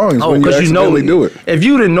the best drawings when you accidentally do it. If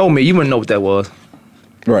you didn't know me, you wouldn't know what that was.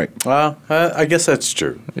 Right. Well, I guess that's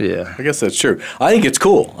true. Yeah. I guess that's true. I think it's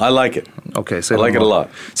cool. I like it. Okay. I like it a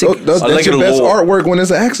lot. See, that's your best artwork when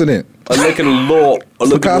it's an accident. I like it a lot.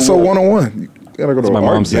 Picasso 101. You gotta go to my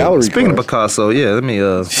art mom's gallery. Speaking class. of Picasso, let me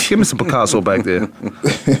give me some Picasso back there.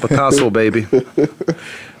 Picasso, baby.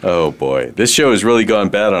 Oh boy, this show has really gone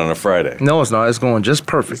bad on a Friday. No, it's not. It's going just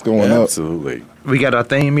perfect. It's going up. Absolutely. We got our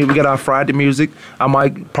theme. We got our Friday music. I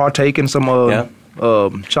might partake in some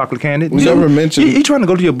chocolate candy. We never mentioned. You trying to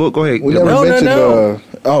go to your book? Go ahead. We never mentioned.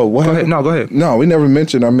 What go ahead. No, go ahead. No, we never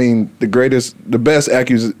mentioned. I mean, the best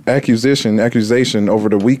accusation over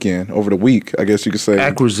the week. I guess you could say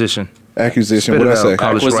Acquisition. What did I say?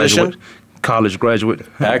 College graduate.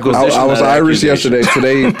 Acquisition. I was Irish yesterday.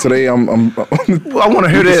 Today I'm I want to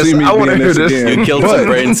hear this. I want to hear this. You killed some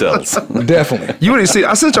brain cells. Definitely. You didn't see.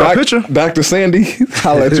 I sent y'all a picture. Dr. Sandy,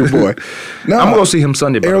 holla at your boy. No, I'm gonna go see him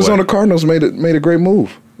Sunday. By Arizona the way. Cardinals made a great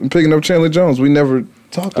move in picking up Chandler Jones. We never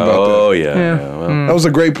talked about that. Oh yeah. Well, that was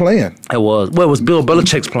a great plan. It was. Well, it was Bill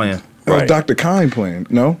Belichick's plan. That was Dr. Kine plan.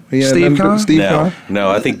 No, he had Steve nothing to do- Kine? Steve Kine. No,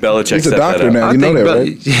 I think Belichick He's a set doctor that up. now. You know that,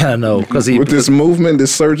 right? Yeah, I know. Because with this movement,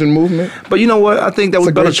 this surgeon movement. But you know what? I think that was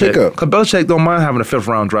It's a great Belichick. pickup. Because Belichick don't mind having a 5th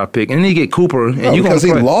round draft pick, and then you get Cooper, and No, you because he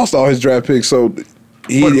play. lost all his draft picks, so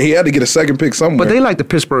he had to get a second pick somewhere. But they like the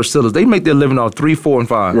Pittsburgh Steelers. They make their living off 3, 4, and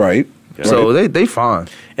 5. Right. So they fine.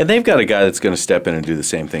 And they've got a guy that's going to step in and do the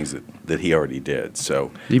same things that he already did. So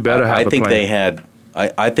You better have I a think plan. they had.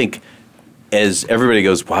 I think as everybody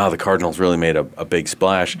goes, wow, the Cardinals really made a big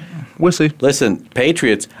splash. We'll see. Listen,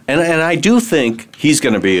 Patriots, and I do think he's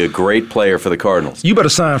going to be a great player for the Cardinals. You better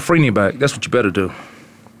sign Freeney back. That's what you better do.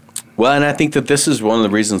 Well, and I think that this is one of the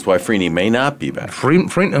reasons why Freeney may not be back.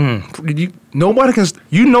 Nobody can.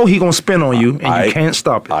 You know he gonna spin on you, and you can't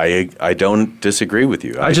stop it. I don't disagree with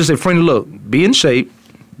you. I just say, Freeney, look, be in shape,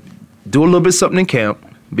 do a little bit something in camp,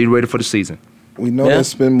 be ready for the season. We know that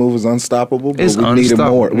spin move is unstoppable, but It's we need it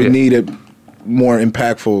unstoppable, more. We yeah. need it more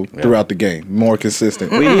impactful throughout the game, more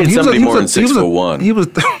consistent. We need somebody more than 6'1". He was.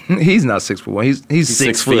 He's not 6'1". He's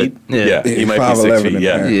 6 feet. foot. Yeah, he might be 6 feet.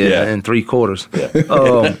 Yeah, and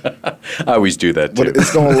 3/4. I always do that too. But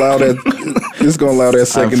it's going to allow that. It's going to allow that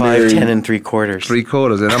secondary. I'm 5'10" and 3/4.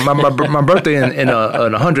 3/4. And my birthday in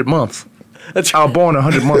 100 months. I was born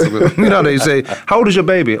 100 months ago. You know they say, how old is your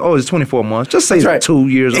baby? Oh, it's 24 months. Just say 2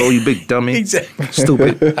 years old, you big dummy. Exactly.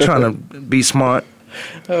 Stupid. Trying to be smart.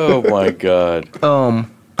 Oh my God.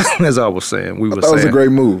 As I was saying, we were That saying. was a great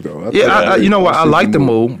move, though. You know what? I like the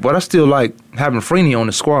move, but I still like having Freeney on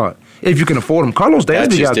the squad. If you can afford him. Carlos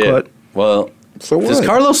Dansby got cut. Well, so what? Does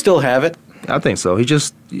Carlos still have it? I think so. He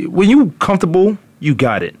just, when you comfortable, you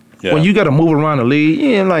got it. Yeah. When you got to move around the league,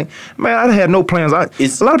 man, I had no plans. A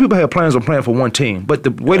lot of people have plans on playing for one team, but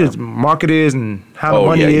the way the market is and how the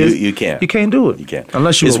money is, you can't. You can't do it. You can't.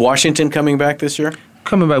 Unless you Is Washington coming back this year?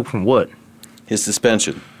 Coming back from what? His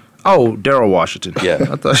suspension. Oh, Daryl Washington. Yeah.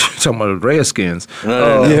 I thought you were talking about the Redskins.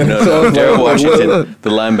 No. Daryl Washington, the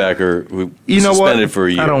linebacker who suspended for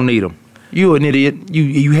a year. I don't need him. You an idiot.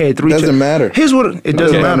 You had 3. Doesn't matter. Here's what it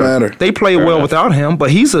doesn't matter. They play Fair well enough. without him, but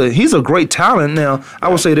he's a great talent. Now I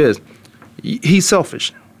will say this: he's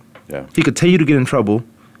selfish. Yeah. He continue to get in trouble.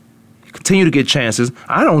 Continue to get chances.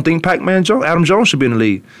 I don't think Adam Jones should be in the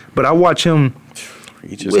league, but I watch him.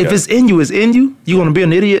 If it's in you, it's in you. You're gonna be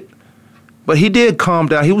an idiot. But he did calm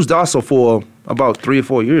down. He was docile for about 3 or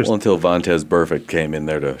 4 years. Well, until Vontez Burfict came in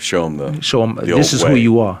there to show him the this is old who way.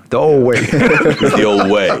 you are. The old way. The old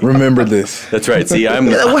way. Remember this. That's right. See,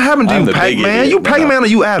 what happened to I'm you, the big Pac-Man? idiot. You Pac-Man or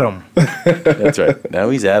you Adam? That's right. Now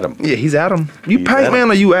he's Adam. Yeah, he's Adam. You He's Pac-Man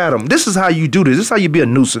Adam. or you Adam? This is how you do this. This is how you be a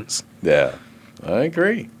nuisance. Yeah, I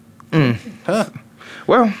agree.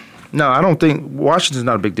 Well, no, I don't think Washington's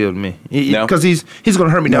not a big deal to me. No? Because he's going to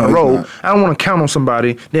hurt me down the he's road. not. I don't want to count on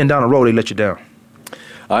somebody. Then down the road they let you down.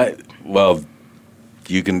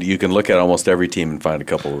 You can look at almost every team and find a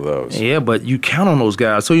couple of those. Yeah, but you count on those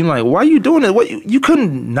guys. So you're like, why are you doing it? What you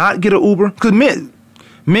couldn't not get an Uber? Because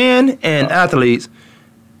men and athletes,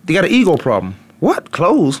 they got an ego problem. What?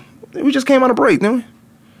 Close? We just came on a break, didn't we?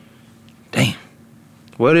 Damn.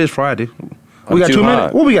 Well, it is Friday. We got 2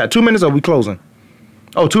 minutes. What we got? 2 minutes or we closing?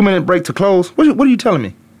 Oh, 2 minute break to close? What are you telling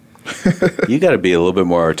me? You got to be a little bit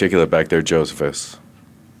more articulate back there, Josephus.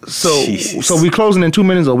 So Jeez. so we closing in 2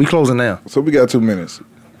 minutes or we closing now? So we got 2 minutes.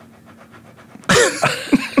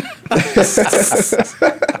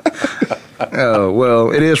 Oh,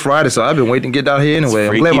 well, it is Friday, so I've been waiting to get out here anyway.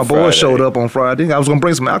 I'm glad my boys Friday. showed up on Friday. I was going to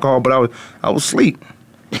bring some alcohol, but I was asleep.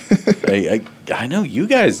 I know you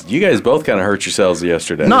guys both kind of hurt yourselves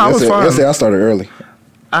yesterday. No, I was fine. Yesterday I started early.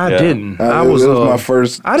 I didn't. It was my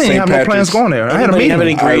first. I didn't St. have no plans Patrick's. going there. I had a meeting. Have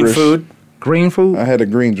any green food? Green food? I had a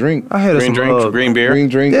green drink. I had green drink, green beer, green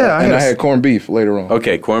drink. Yeah, I had corned beef later on.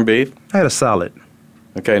 Okay, corned beef. I had a salad.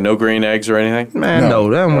 Okay, no green eggs or anything. Man, no,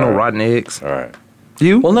 there weren't no rotten eggs. All right.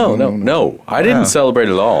 You? Well, no. I didn't celebrate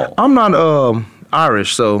at all. I'm not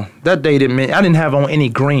Irish, so that day didn't mean I didn't have on any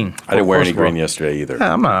green. I didn't wear any green yesterday either.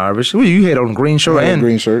 Yeah, I'm not Irish. Well, you had on a green shirt I had and a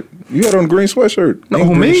green shirt. You had on a green sweatshirt. No, and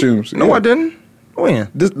who, green me? shoes. No, Yeah. I didn't. When?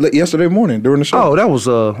 Yesterday morning during the show. Oh, that was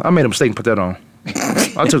I made a mistake and put that on.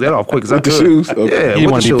 I took that off quick because I With the could. shoes? Okay. Yeah, You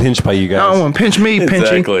didn't want to be pinched by you guys. I don't want to pinch me, pinchy.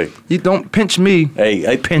 Exactly. You don't pinch me,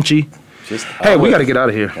 pinchy. Hey, we got to get out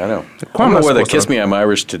of here. I know. Kwamie I'm whether Sports Kiss Talk. Me, I'm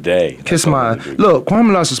Irish today. Kiss my look.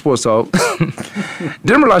 Kwamie Lassiter Sports Talk.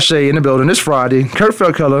 Denver Lassiter in the building. It's Friday. Kurt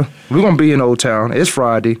Feldkeller. We're gonna be in Old Town. It's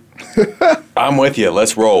Friday. I'm with you.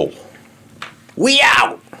 Let's roll. We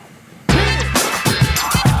out.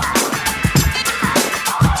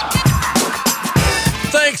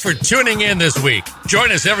 Thanks for tuning in this week.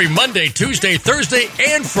 Join us every Monday, Tuesday, Thursday,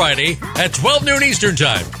 and Friday at 12 noon Eastern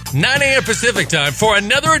Time, 9 a.m. Pacific Time for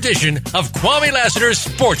another edition of Kwamie Lassiter's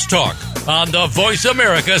Sports Talk on the Voice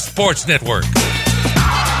America Sports Network.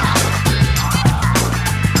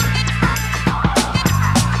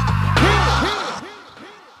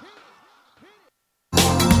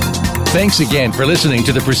 Thanks again for listening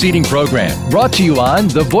to the preceding program, brought to you on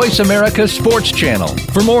the Voice America Sports Channel.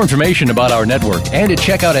 For more information about our network and to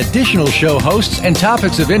check out additional show hosts and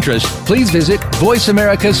topics of interest, please visit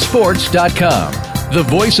voiceamericasports.com. The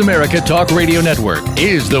Voice America Talk Radio Network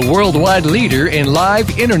is the worldwide leader in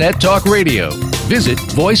live Internet talk radio. Visit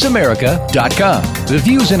voiceamerica.com. The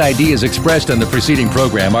views and ideas expressed on the preceding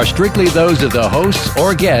program are strictly those of the hosts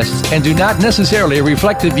or guests and do not necessarily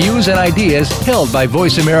reflect the views and ideas held by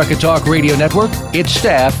Voice America Talk Radio Network, its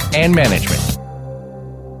staff, and management.